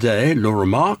Mitzvah Day, Laura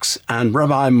Marks, and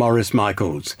Rabbi Maurice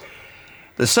Michaels.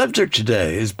 The subject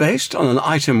today is based on an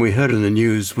item we heard in the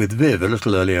news with Viv a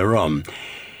little earlier on.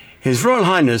 His Royal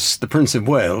Highness the Prince of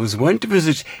Wales went to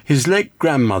visit his late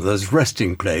grandmother's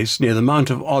resting place near the Mount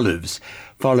of Olives,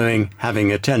 following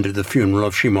having attended the funeral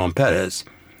of Shimon Peres.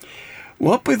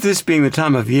 What with this being the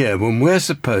time of year when we're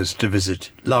supposed to visit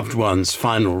loved ones'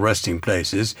 final resting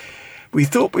places, we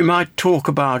thought we might talk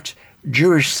about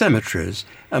Jewish cemeteries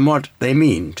and what they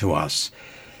mean to us.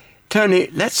 Tony,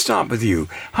 let's start with you.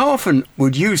 How often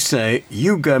would you say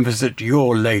you go and visit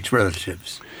your late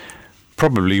relatives?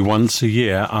 Probably once a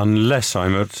year, unless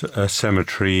I'm at a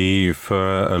cemetery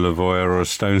for a lavoya or a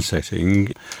stone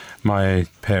setting. My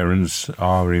parents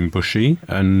are in Bushy,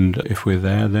 and if we're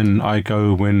there, then I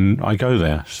go when I go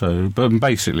there. So, but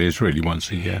basically, it's really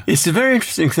once a year. It's a very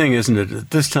interesting thing, isn't it,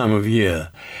 at this time of year?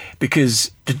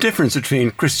 Because the difference between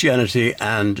Christianity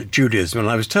and Judaism, and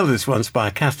I was told this once by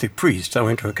a Catholic priest, I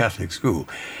went to a Catholic school,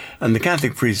 and the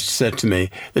Catholic priest said to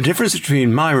me, the difference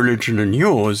between my religion and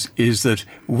yours is that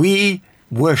we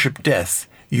worship death,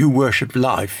 you worship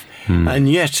life.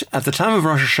 And yet, at the time of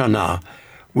Rosh Hashanah,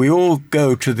 we all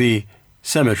go to the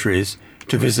cemeteries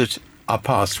to visit our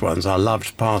past ones, our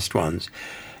loved past ones.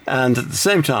 And at the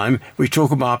same time, we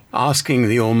talk about asking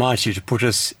the Almighty to put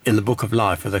us in the book of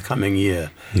life for the coming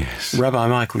year. Yes. Rabbi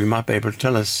Michael, you might be able to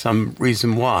tell us some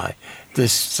reason why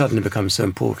this suddenly becomes so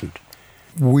important.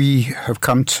 We have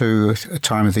come to a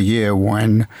time of the year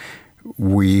when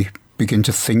we begin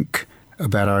to think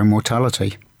about our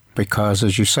immortality. Because,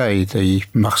 as you say, the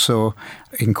Mahzor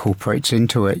incorporates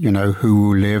into it, who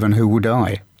will live and who will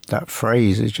die. That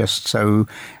phrase is just so,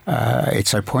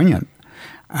 it's so poignant.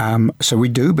 So we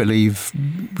do believe,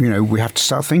 we have to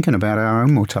start thinking about our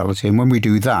own mortality. And when we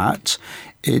do that,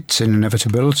 it's an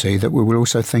inevitability that we will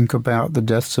also think about the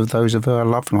deaths of those of our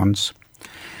loved ones.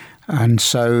 And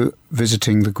so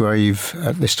visiting the grave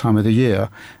at this time of the year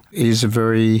is a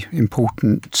very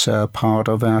important part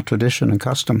of our tradition and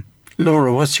custom.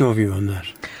 Laura, what's your view on that?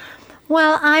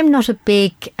 Well, I'm not a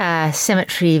big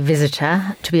cemetery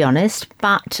visitor, to be honest,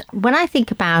 but when I think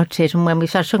about it and when we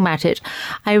started talking about it,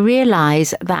 I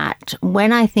realise that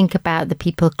when I think about the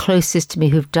people closest to me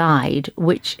who've died,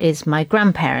 which is my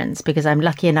grandparents, because I'm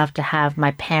lucky enough to have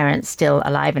my parents still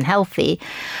alive and healthy,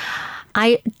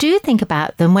 I do think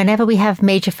about them whenever we have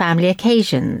major family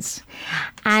occasions.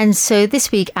 And so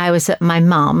this week I was at my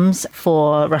mum's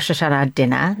for Rosh Hashanah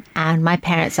dinner, and my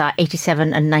parents are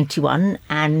 87 and 91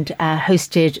 and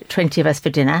hosted 20 of us for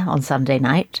dinner on Sunday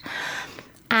night.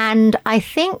 And I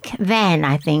think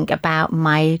about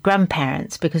my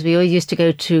grandparents, because we always used to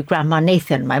go to Grandma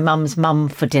Nathan, my mum's mum,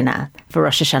 for dinner for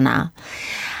Rosh Hashanah.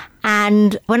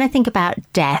 And when I think about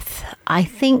death, I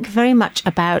think very much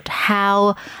about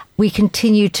how we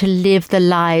continue to live the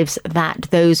lives that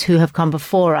those who have come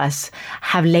before us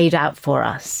have laid out for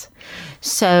us.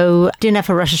 So dinner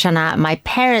for Rosh Hashanah at my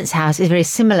parents' house is very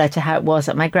similar to how it was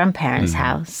at my grandparents'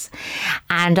 house.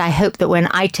 And I hope that when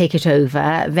I take it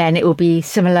over, then it will be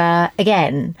similar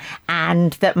again.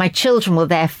 And that my children will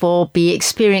therefore be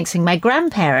experiencing my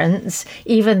grandparents,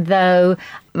 even though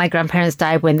my grandparents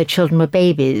died when the children were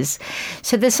babies.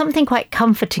 So there's something quite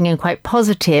comforting and quite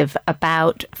positive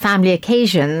about family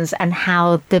occasions and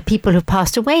how the people who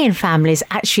passed away in families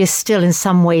actually are still in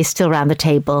some ways still around the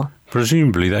table.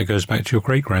 Presumably that goes back to your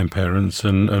great-grandparents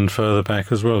and further back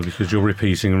as well, because you're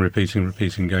repeating,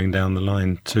 going down the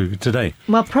line to today.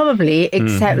 Well, probably,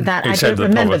 except that I don't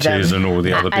remember them. And all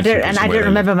the other I don't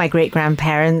remember my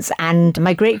great-grandparents, and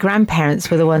my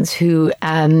great-grandparents were the ones who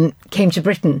came to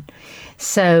Britain.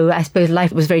 So I suppose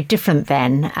life was very different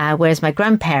then, whereas my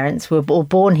grandparents were all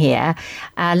born here.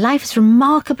 Life is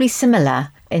remarkably similar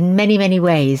in many, many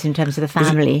ways in terms of the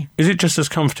family. Is it just as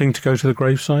comforting to go to the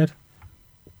graveside?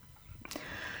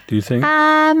 Do you think?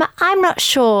 I'm not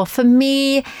sure. For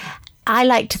me, I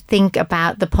like to think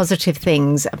about the positive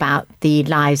things about the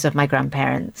lives of my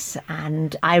grandparents,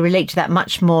 and I relate to that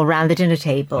much more around the dinner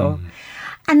table.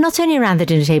 And not only around the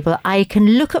dinner table, I can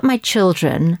look at my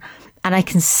children and I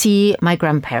can see my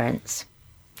grandparents.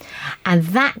 And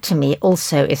that, to me,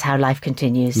 also is how life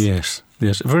continues. Yes.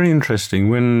 Very interesting.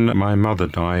 When my mother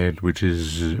died, which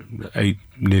is 8,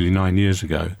 nearly 9 years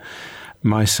ago,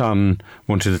 my son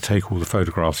wanted to take all the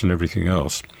photographs and everything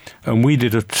else. And we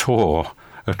did a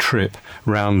trip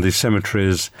round the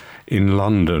cemeteries in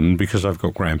London, because I've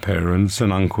got grandparents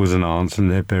and uncles and aunts, and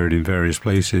they're buried in various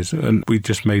places. And we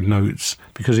just made notes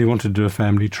because he wanted to do a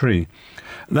family tree.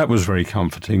 That was very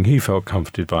comforting. He felt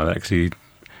comforted by that because he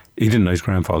didn't know his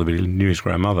grandfather, but he knew his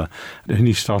grandmother. And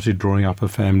he started drawing up a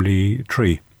family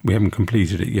tree. We haven't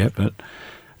completed it yet, but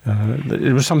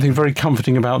it was something very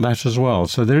comforting about that as well.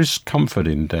 So there is comfort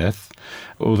in death,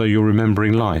 although you're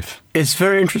remembering life. It's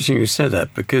very interesting you said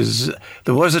that, because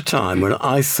there was a time when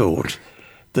I thought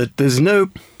that there's no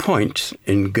point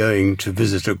in going to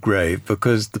visit a grave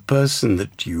because the person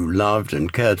that you loved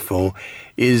and cared for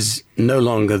is no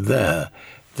longer there.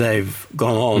 They've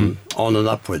gone on and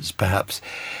upwards, perhaps.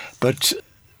 But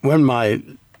when my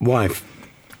wife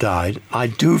died, I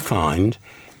do find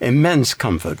immense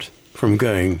comfort from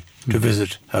going to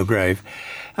visit her grave.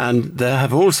 And there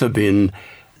have also been,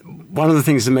 one of the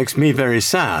things that makes me very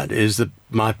sad is that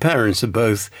my parents are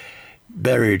both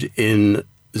buried in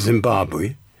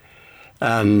Zimbabwe,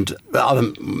 and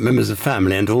other members of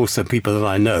family and also people that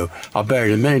I know are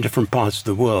buried in many different parts of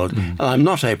the world, and I'm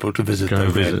not able to visit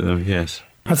them. Yes.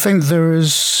 I think there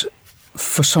is,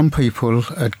 for some people,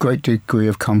 a great degree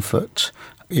of comfort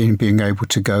in being able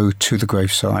to go to the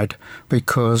graveside,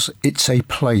 because it's a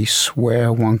place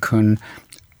where one can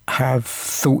have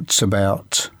thoughts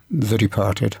about the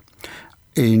departed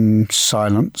in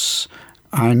silence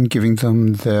and giving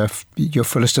them your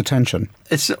fullest attention.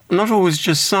 It's not always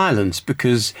just silence,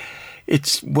 because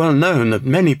it's well known that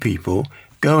many people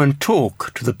go and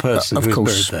talk to the person who's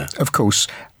buried there. Of course.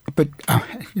 But,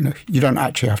 you don't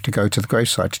actually have to go to the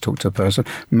gravesite to talk to a person.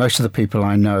 Most of the people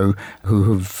I know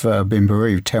who have been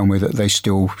bereaved tell me that they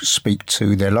still speak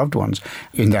to their loved ones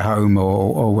in their home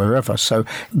or wherever. So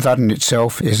that in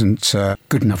itself isn't a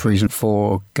good enough reason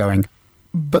for going.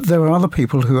 But there are other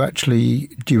people who actually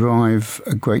derive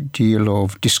a great deal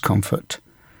of discomfort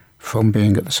from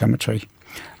being at the cemetery.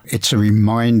 It's a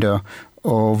reminder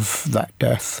of that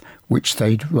death, which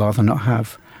they'd rather not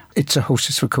have. It's a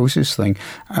horses for courses thing.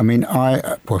 I mean,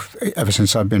 ever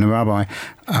since I've been a rabbi,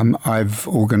 I've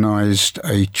organised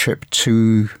a trip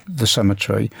to the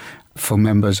cemetery for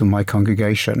members of my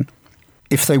congregation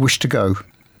if they wish to go.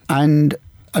 And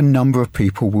a number of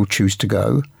people will choose to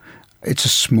go. It's a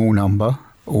small number,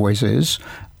 always is.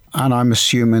 And I'm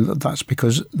assuming that that's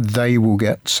because they will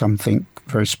get something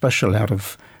very special out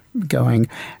of going,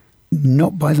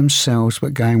 not by themselves,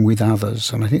 but going with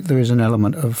others. And I think there is an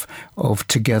element of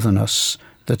togetherness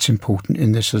that's important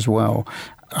in this as well.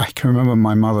 I can remember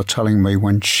my mother telling me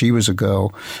when she was a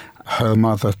girl, her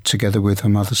mother, together with her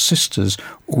mother's sisters,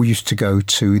 all used to go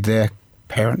to their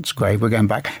parents' grave. We're going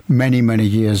back many, many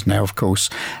years now, of course.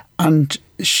 And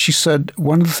she said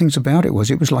one of the things about it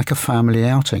was like a family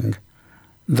outing,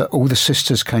 that all the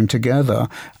sisters came together.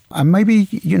 And maybe,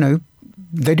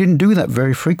 they didn't do that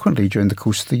very frequently during the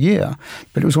course of the year,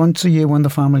 but it was once a year when the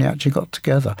family actually got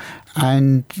together.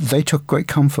 And they took great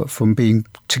comfort from being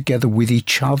together with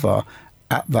each other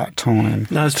at that time.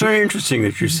 Now, it's very interesting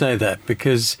that you say that,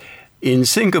 because in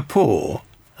Singapore,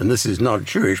 and this is not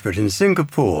Jewish, but in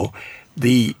Singapore,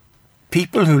 the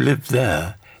people who live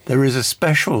there is a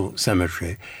special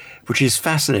cemetery, which is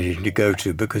fascinating to go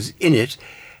to, because in it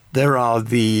there are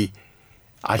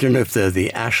I don't know if they're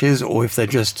the ashes or if they're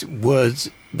just words,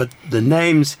 but the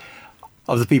names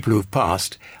of the people who've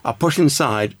passed are put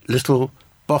inside little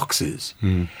boxes.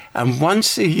 And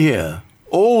once a year,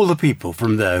 all the people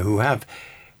from there who have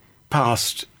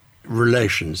past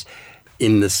relations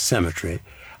in the cemetery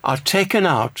are taken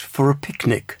out for a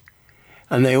picnic.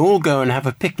 And they all go and have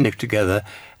a picnic together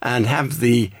and have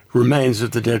the remains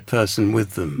of the dead person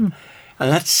with them.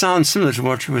 And that sounds similar to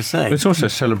what you were saying. It's also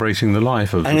celebrating the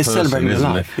life of the person, it's celebrating the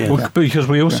life, it? Well, because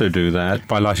we also do that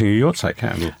by lighting a Yortzeit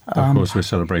candle. Of course, we're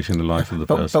celebrating the life of the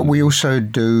person. But we also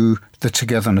do the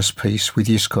togetherness piece with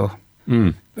Yizkor.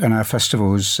 And our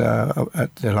festivals,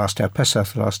 at the last day of Pesach,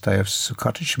 the last day of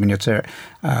Sukkot, Shemini Atzeret,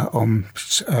 on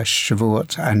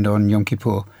Shavuot and on Yom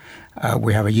Kippur,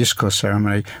 we have a Yizkor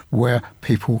ceremony where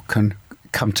people can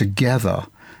come together.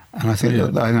 And I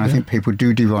think I think people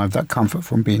do derive that comfort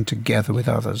from being together with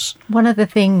others. One of the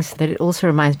things that it also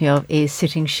reminds me of is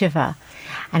sitting Shiva.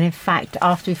 And in fact,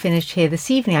 after we finished here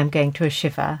this evening, I'm going to a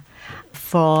Shiva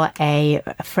for a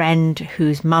friend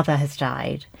whose mother has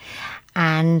died.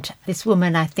 And this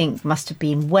woman, I think, must have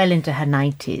been well into her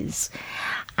 90s.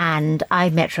 And I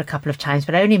met her a couple of times,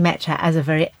 but I only met her as a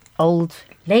very old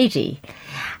lady.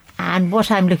 And what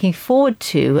I'm looking forward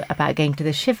to about going to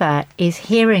the Shiva is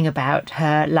hearing about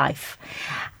her life.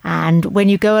 And when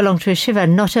you go along to a Shiva,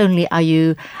 not only are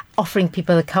you offering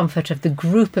people the comfort of the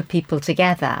group of people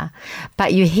together,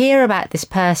 but you hear about this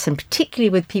person, particularly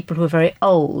with people who are very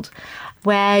old,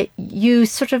 where you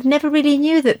sort of never really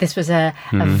knew that this was a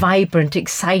vibrant,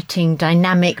 exciting,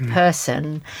 dynamic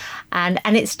person. And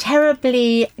it's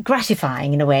terribly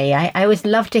gratifying in a way. I always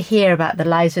love to hear about the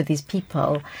lives of these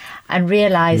people and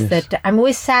realise that I'm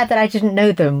always sad that I didn't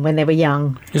know them when they were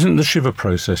young. Isn't the Shiva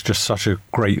process just such a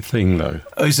great thing, though?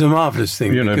 Oh, it's a marvellous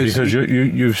thing. Because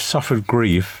you've suffered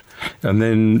grief, and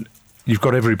then you've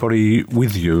got everybody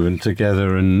with you and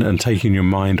together and taking your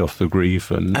mind off the grief.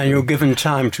 And you're given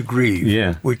time to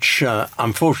grieve, which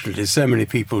unfortunately so many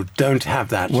people don't have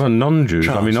that. Well, non-Jews,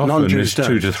 chance. I mean, often non-Jews it's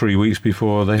 2 to 3 weeks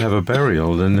before they have a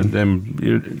burial.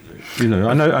 Then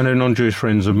I know non-Jewish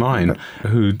friends of mine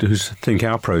who think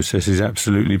our process is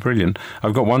absolutely brilliant.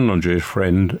 I've got one non-Jewish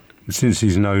friend, since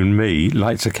he's known me,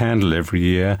 lights a candle every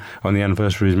year on the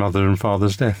anniversary of his mother and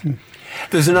father's death.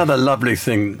 There's another lovely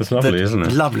thing. It's lovely, isn't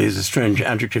it? Lovely is a strange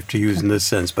adjective to use in this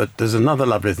sense, but there's another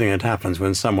lovely thing that happens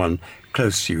when someone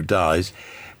close to you dies.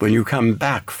 When you come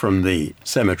back from the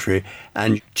cemetery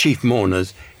and chief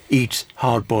mourners eat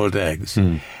hard-boiled eggs.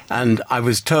 And I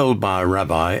was told by a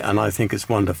rabbi, and I think it's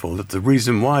wonderful, that the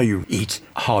reason why you eat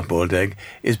hard-boiled egg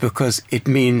is because it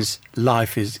means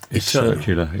life is eternal.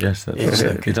 Circular, yes.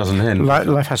 It doesn't end.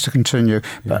 Life has to continue.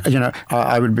 But,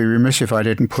 I would be remiss if I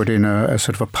didn't put in a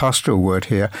sort of a pastoral word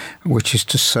here, which is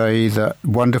to say that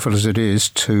wonderful as it is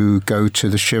to go to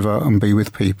the Shiva and be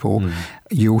with people,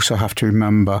 you also have to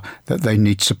remember that they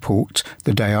need support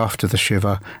the day after the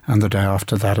Shiva and the day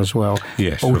after that as well.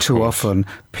 Yes, all too often,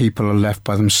 people are left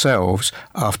by themselves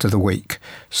after the week.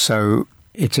 So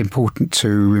it's important to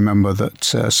remember that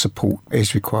support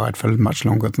is required for much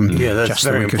longer than that's just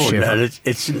very a week important. of And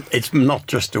it's not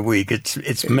just a week;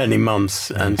 it's many months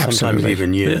and sometimes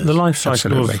even years. The life cycle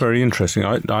Absolutely. is very interesting.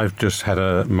 I've just had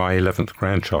my 11th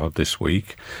grandchild this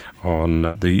week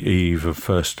on the eve of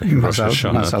first Rosh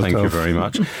Hashanah. Thank you very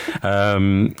much.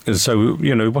 So,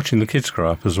 watching the kids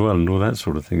grow up as well and all that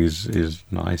sort of thing is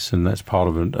nice, and that's part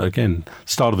of it.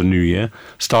 Start of a new year,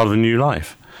 start of a new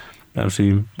life.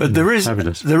 Absolutely. But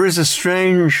fabulous. there is a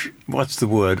strange, what's the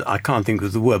word? I can't think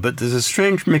of the word, but there's a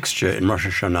strange mixture in Rosh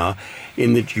Hashanah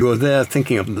in that you're there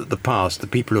thinking of the past, the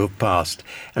people who have passed,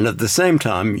 and at the same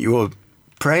time you're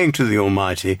praying to the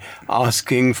Almighty,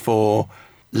 asking for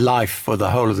life for the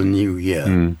whole of the new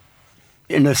year.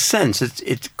 In a sense,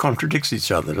 it contradicts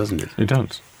each other, doesn't it? It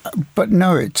does. But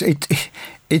no,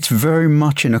 it's very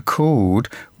much in accord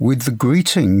with the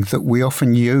greeting that we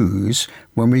often use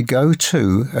when we go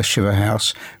to a shiva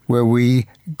house, where we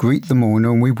greet the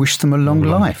mourner and we wish them a long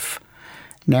life.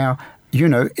 Now,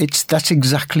 that's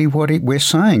exactly what we're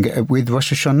saying with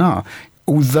Rosh Hashanah.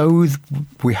 Although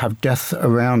we have death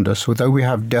around us, although we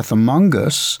have death among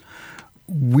us,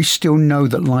 we still know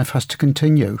that life has to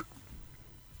continue.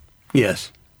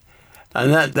 Yes.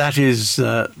 And that is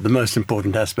the most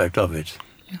important aspect of it.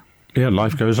 Yeah,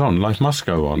 life goes on. Life must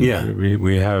go on. Yeah.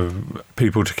 We have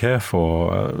people to care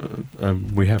for.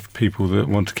 We have people that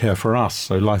want to care for us,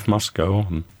 so life must go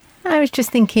on. I was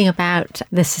just thinking about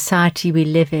the society we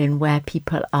live in, where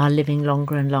people are living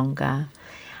longer and longer,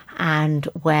 and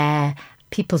where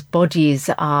people's bodies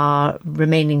are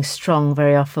remaining strong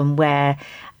very often, where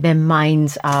their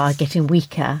minds are getting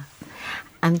weaker.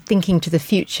 And thinking to the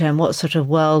future and what sort of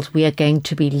world we are going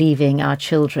to be leaving our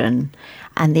children,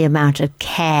 and the amount of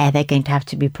care they're going to have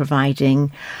to be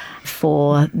providing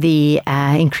for the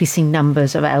increasing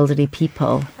numbers of elderly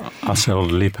people. Us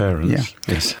elderly parents. Yeah.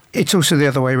 Yes. It's also the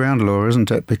other way around, Laura,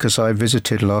 isn't it? Because I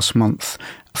visited last month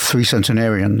 3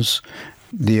 centenarians,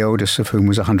 the oldest of whom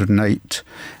was 108,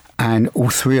 and all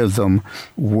 3 of them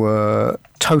were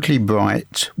totally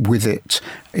bright with it,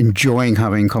 enjoying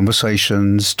having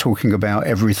conversations, talking about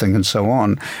everything and so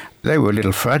on. They were a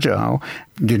little fragile,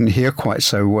 didn't hear quite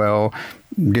so well,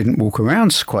 didn't walk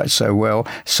around quite so well.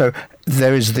 So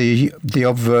there is the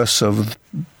obverse of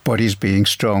bodies being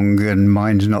strong and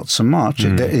minds not so much.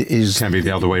 It can be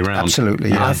the other way around.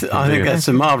 Absolutely, yeah. I think that's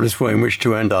a marvellous way in which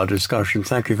to end our discussion.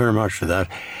 Thank you very much for that.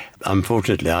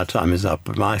 Unfortunately, our time is up.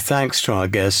 But my thanks to our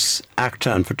guests,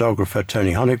 actor and photographer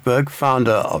Tony Honigberg,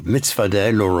 founder of Mitzvah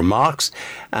Day, Laura Marks,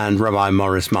 and Rabbi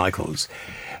Morris Michaels.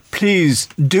 Please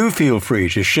do feel free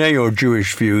to share your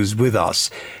Jewish views with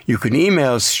us. You can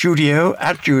email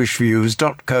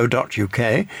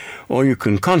studio@jewishviews.co.uk, or you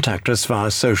can contact us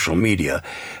via social media.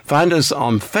 Find us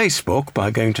on Facebook by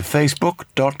going to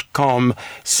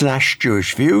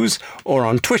facebook.com/jewishviews, or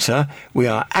on Twitter, we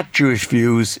are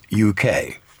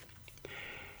 @JewishViewsUK.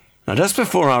 Now, just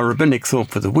before our rabbinic thought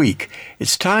for the week,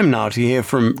 it's time now to hear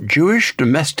from Jewish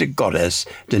domestic goddess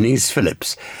Denise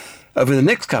Phillips. Over the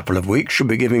next couple of weeks, she'll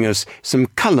be giving us some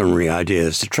culinary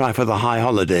ideas to try for the high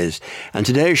holidays. And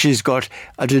today she's got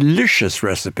a delicious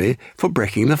recipe for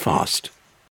breaking the fast.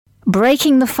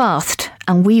 Breaking the fast,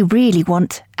 and we really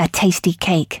want a tasty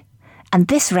cake. And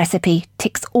this recipe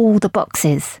ticks all the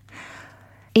boxes.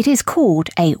 It is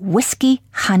called a whiskey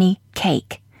honey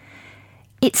cake.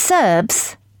 It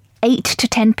serves 8 to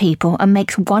 10 people and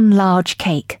makes 1 large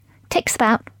cake. Takes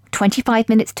about 25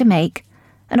 minutes to make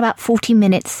and about 40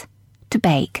 minutes to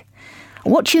bake.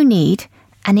 What you need,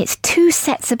 and it's 2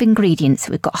 sets of ingredients.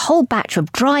 We've got a whole batch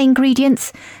of dry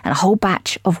ingredients and a whole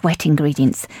batch of wet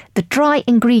ingredients. The dry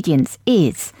ingredients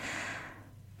is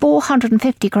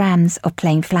 450 grams of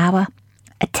plain flour,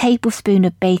 a tablespoon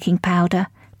of baking powder,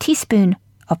 teaspoon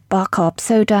of bicarb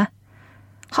soda,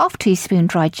 half teaspoon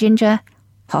dried ginger,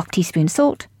 half teaspoon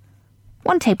salt,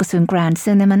 1 tablespoon ground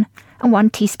cinnamon, and 1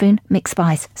 teaspoon mixed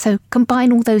spice. So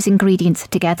combine all those ingredients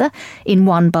together in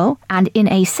one bowl, and in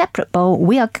a separate bowl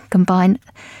we are combine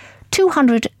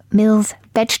 200 mils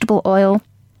vegetable oil,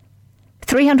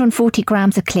 340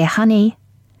 grams of clear honey,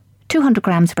 200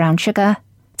 grams brown sugar,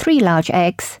 3 large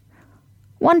eggs,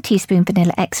 1 teaspoon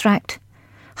vanilla extract,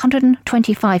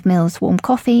 125 mils warm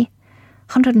coffee,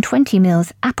 120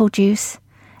 mils apple juice,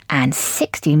 and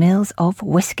 60 mils of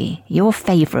whiskey. Your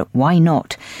favourite, why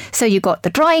not? So you've got the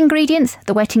dry ingredients,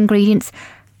 the wet ingredients.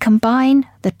 Combine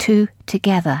the 2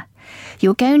 together.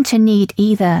 You're going to need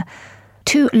either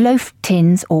 2 loaf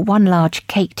tins or 1 large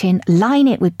cake tin. Line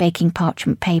it with baking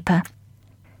parchment paper.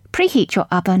 Preheat your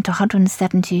oven to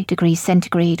 170 degrees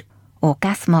centigrade or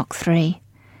gas mark 3,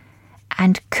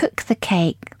 and cook the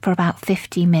cake for about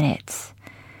 50 minutes.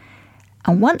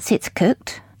 And once it's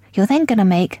cooked, you're then going to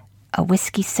make a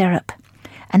whiskey syrup.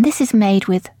 And this is made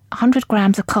with 100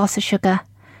 grams of caster sugar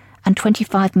and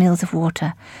 25 ml of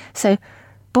water. So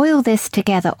boil this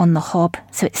together on the hob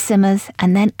so it simmers,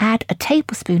 and then add a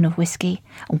tablespoon of whiskey.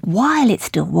 And while it's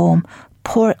still warm,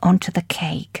 pour it onto the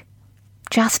cake.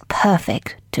 Just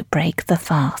perfect to break the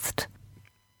fast.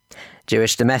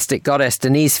 Jewish domestic goddess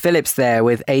Denise Phillips there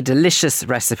with a delicious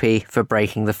recipe for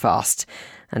breaking the fast.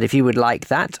 And if you would like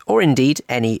that, or indeed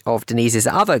any of Denise's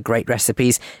other great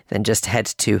recipes, then just head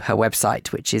to her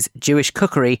website, which is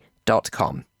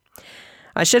jewishcookery.com.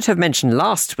 I should have mentioned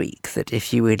last week that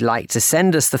if you would like to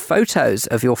send us the photos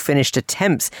of your finished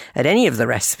attempts at any of the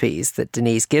recipes that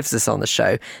Denise gives us on the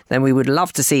show, then we would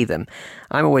love to see them.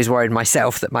 I'm always worried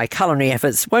myself that my culinary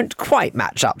efforts won't quite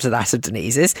match up to that of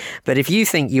Denise's, but if you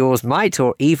think yours might,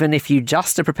 or even if you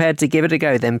just are prepared to give it a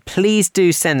go, then please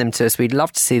do send them to us. We'd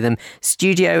love to see them.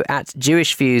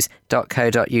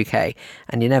 studio@jewishviews.co.uk.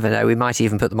 And you never know, we might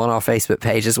even put them on our Facebook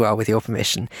page as well, with your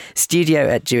permission.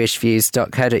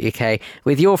 studio@jewishviews.co.uk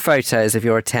with your photos of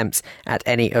your attempts at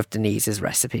any of Denise's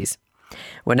recipes.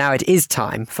 Well, now it is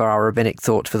time for our rabbinic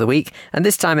thought for the week, and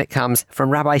this time it comes from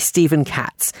Rabbi Stephen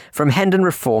Katz from Hendon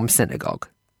Reform Synagogue.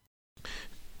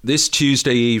 This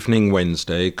Tuesday evening,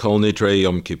 Wednesday, Kol Nidrei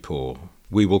Yom Kippur,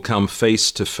 we will come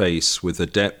face to face with the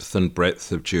depth and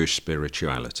breadth of Jewish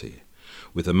spirituality.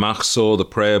 With the Machzor, the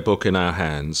prayer book, in our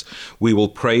hands, we will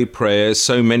pray prayers,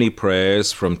 so many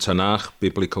prayers from Tanakh,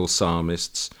 biblical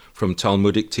psalmists, from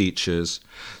Talmudic teachers,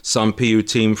 some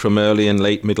piyutim from early and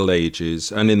late Middle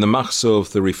Ages, and in the Machzor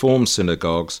of the Reform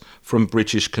synagogues from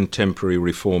British contemporary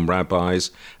Reform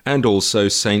rabbis and also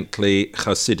saintly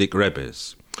Hasidic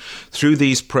rebbes. Through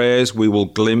these prayers we will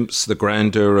glimpse the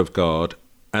grandeur of God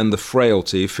and the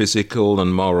frailty, physical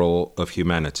and moral, of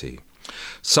humanity.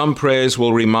 Some prayers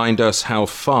will remind us how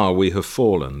far we have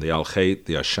fallen, the Al-Chet,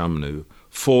 the Ashamnu,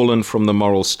 fallen from the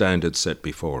moral standards set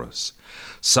before us.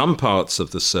 Some parts of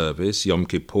the service, Yom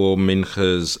Kippur,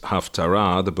 Mincha's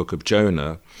Haftarah, the Book of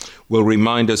Jonah, will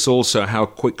remind us also how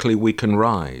quickly we can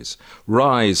rise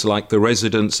like the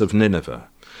residents of Nineveh,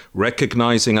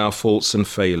 recognizing our faults and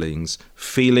failings,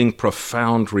 feeling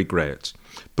profound regret,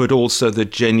 but also the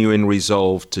genuine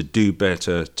resolve to do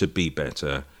better, to be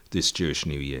better this Jewish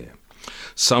New Year.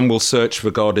 Some will search for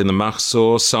God in the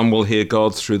Machzor, some will hear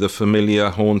God through the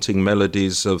familiar haunting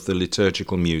melodies of the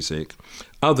liturgical music.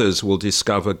 Others will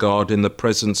discover God in the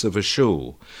presence of a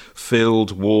shul,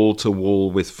 filled wall to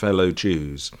wall with fellow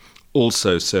Jews,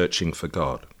 also searching for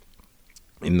God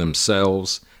in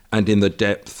themselves and in the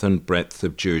depth and breadth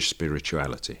of Jewish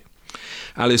spirituality.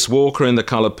 Alice Walker in The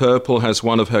Colour Purple has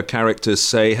one of her characters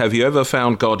say, "Have you ever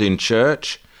found God in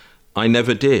church? I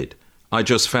never did. I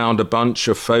just found a bunch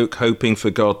of folk hoping for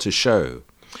God to show.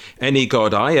 Any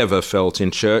God I ever felt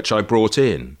in church I brought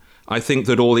in. I think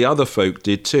that all the other folk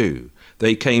did too.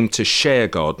 They came to share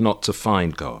God, not to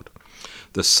find God."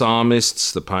 The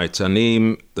psalmists, the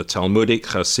Paitanim, the Talmudic,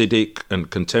 Hasidic and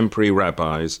contemporary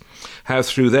rabbis have,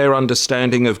 through their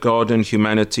understanding of God and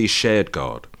humanity, shared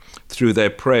God, through their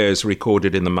prayers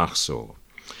recorded in the Machzor.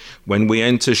 When we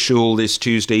enter shul this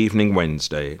Tuesday evening,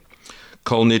 Wednesday,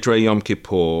 Kol Nidrei Yom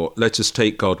Kippur, let us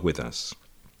take God with us,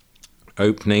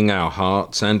 opening our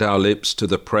hearts and our lips to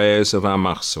the prayers of our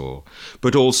Machzor,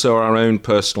 but also our own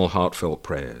personal heartfelt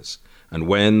prayers. And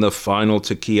when the final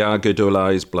Tekiah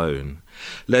Gedolah is blown,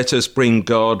 let us bring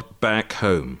God back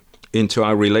home into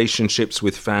our relationships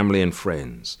with family and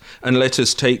friends, and let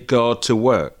us take God to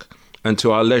work and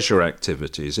to our leisure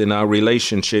activities, in our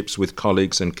relationships with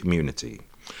colleagues and community.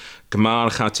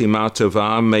 Gmar Chatimah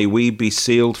Tovah, may we be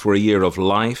sealed for a year of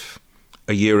life,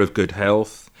 a year of good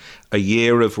health, a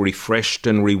year of refreshed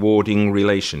and rewarding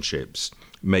relationships.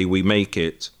 May we make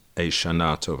it a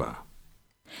Shana Tovah.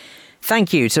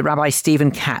 Thank you to Rabbi Stephen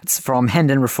Katz from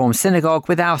Hendon Reform Synagogue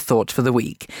with our thought for the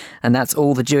week. And that's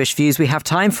all the Jewish views we have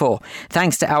time for.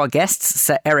 Thanks to our guests,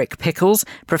 Sir Eric Pickles,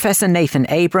 Professor Nathan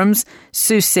Abrams,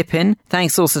 Sue Cipin.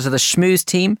 Thanks also to the Schmooze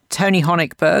team, Tony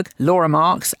Honigberg, Laura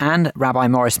Marks and Rabbi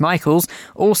Morris Michaels,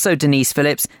 also Denise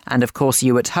Phillips, and of course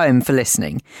you at home for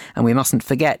listening. And we mustn't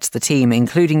forget the team,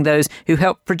 including those who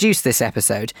helped produce this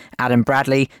episode, Adam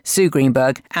Bradley, Sue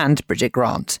Greenberg and Bridget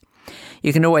Grant.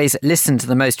 You can always listen to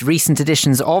the most recent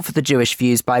editions of The Jewish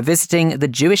Views by visiting the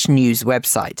Jewish News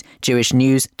website,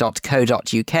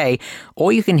 jewishnews.co.uk,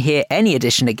 or you can hear any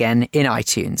edition again in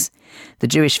iTunes. The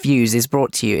Jewish Views is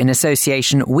brought to you in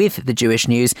association with The Jewish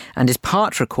News and is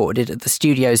part recorded at the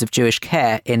studios of Jewish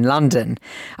Care in London.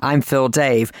 I'm Phil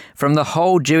Dave. From the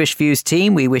whole Jewish Views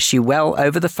team, we wish you well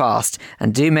over the fast,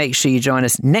 and do make sure you join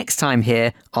us next time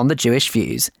here on The Jewish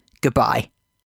Views. Goodbye.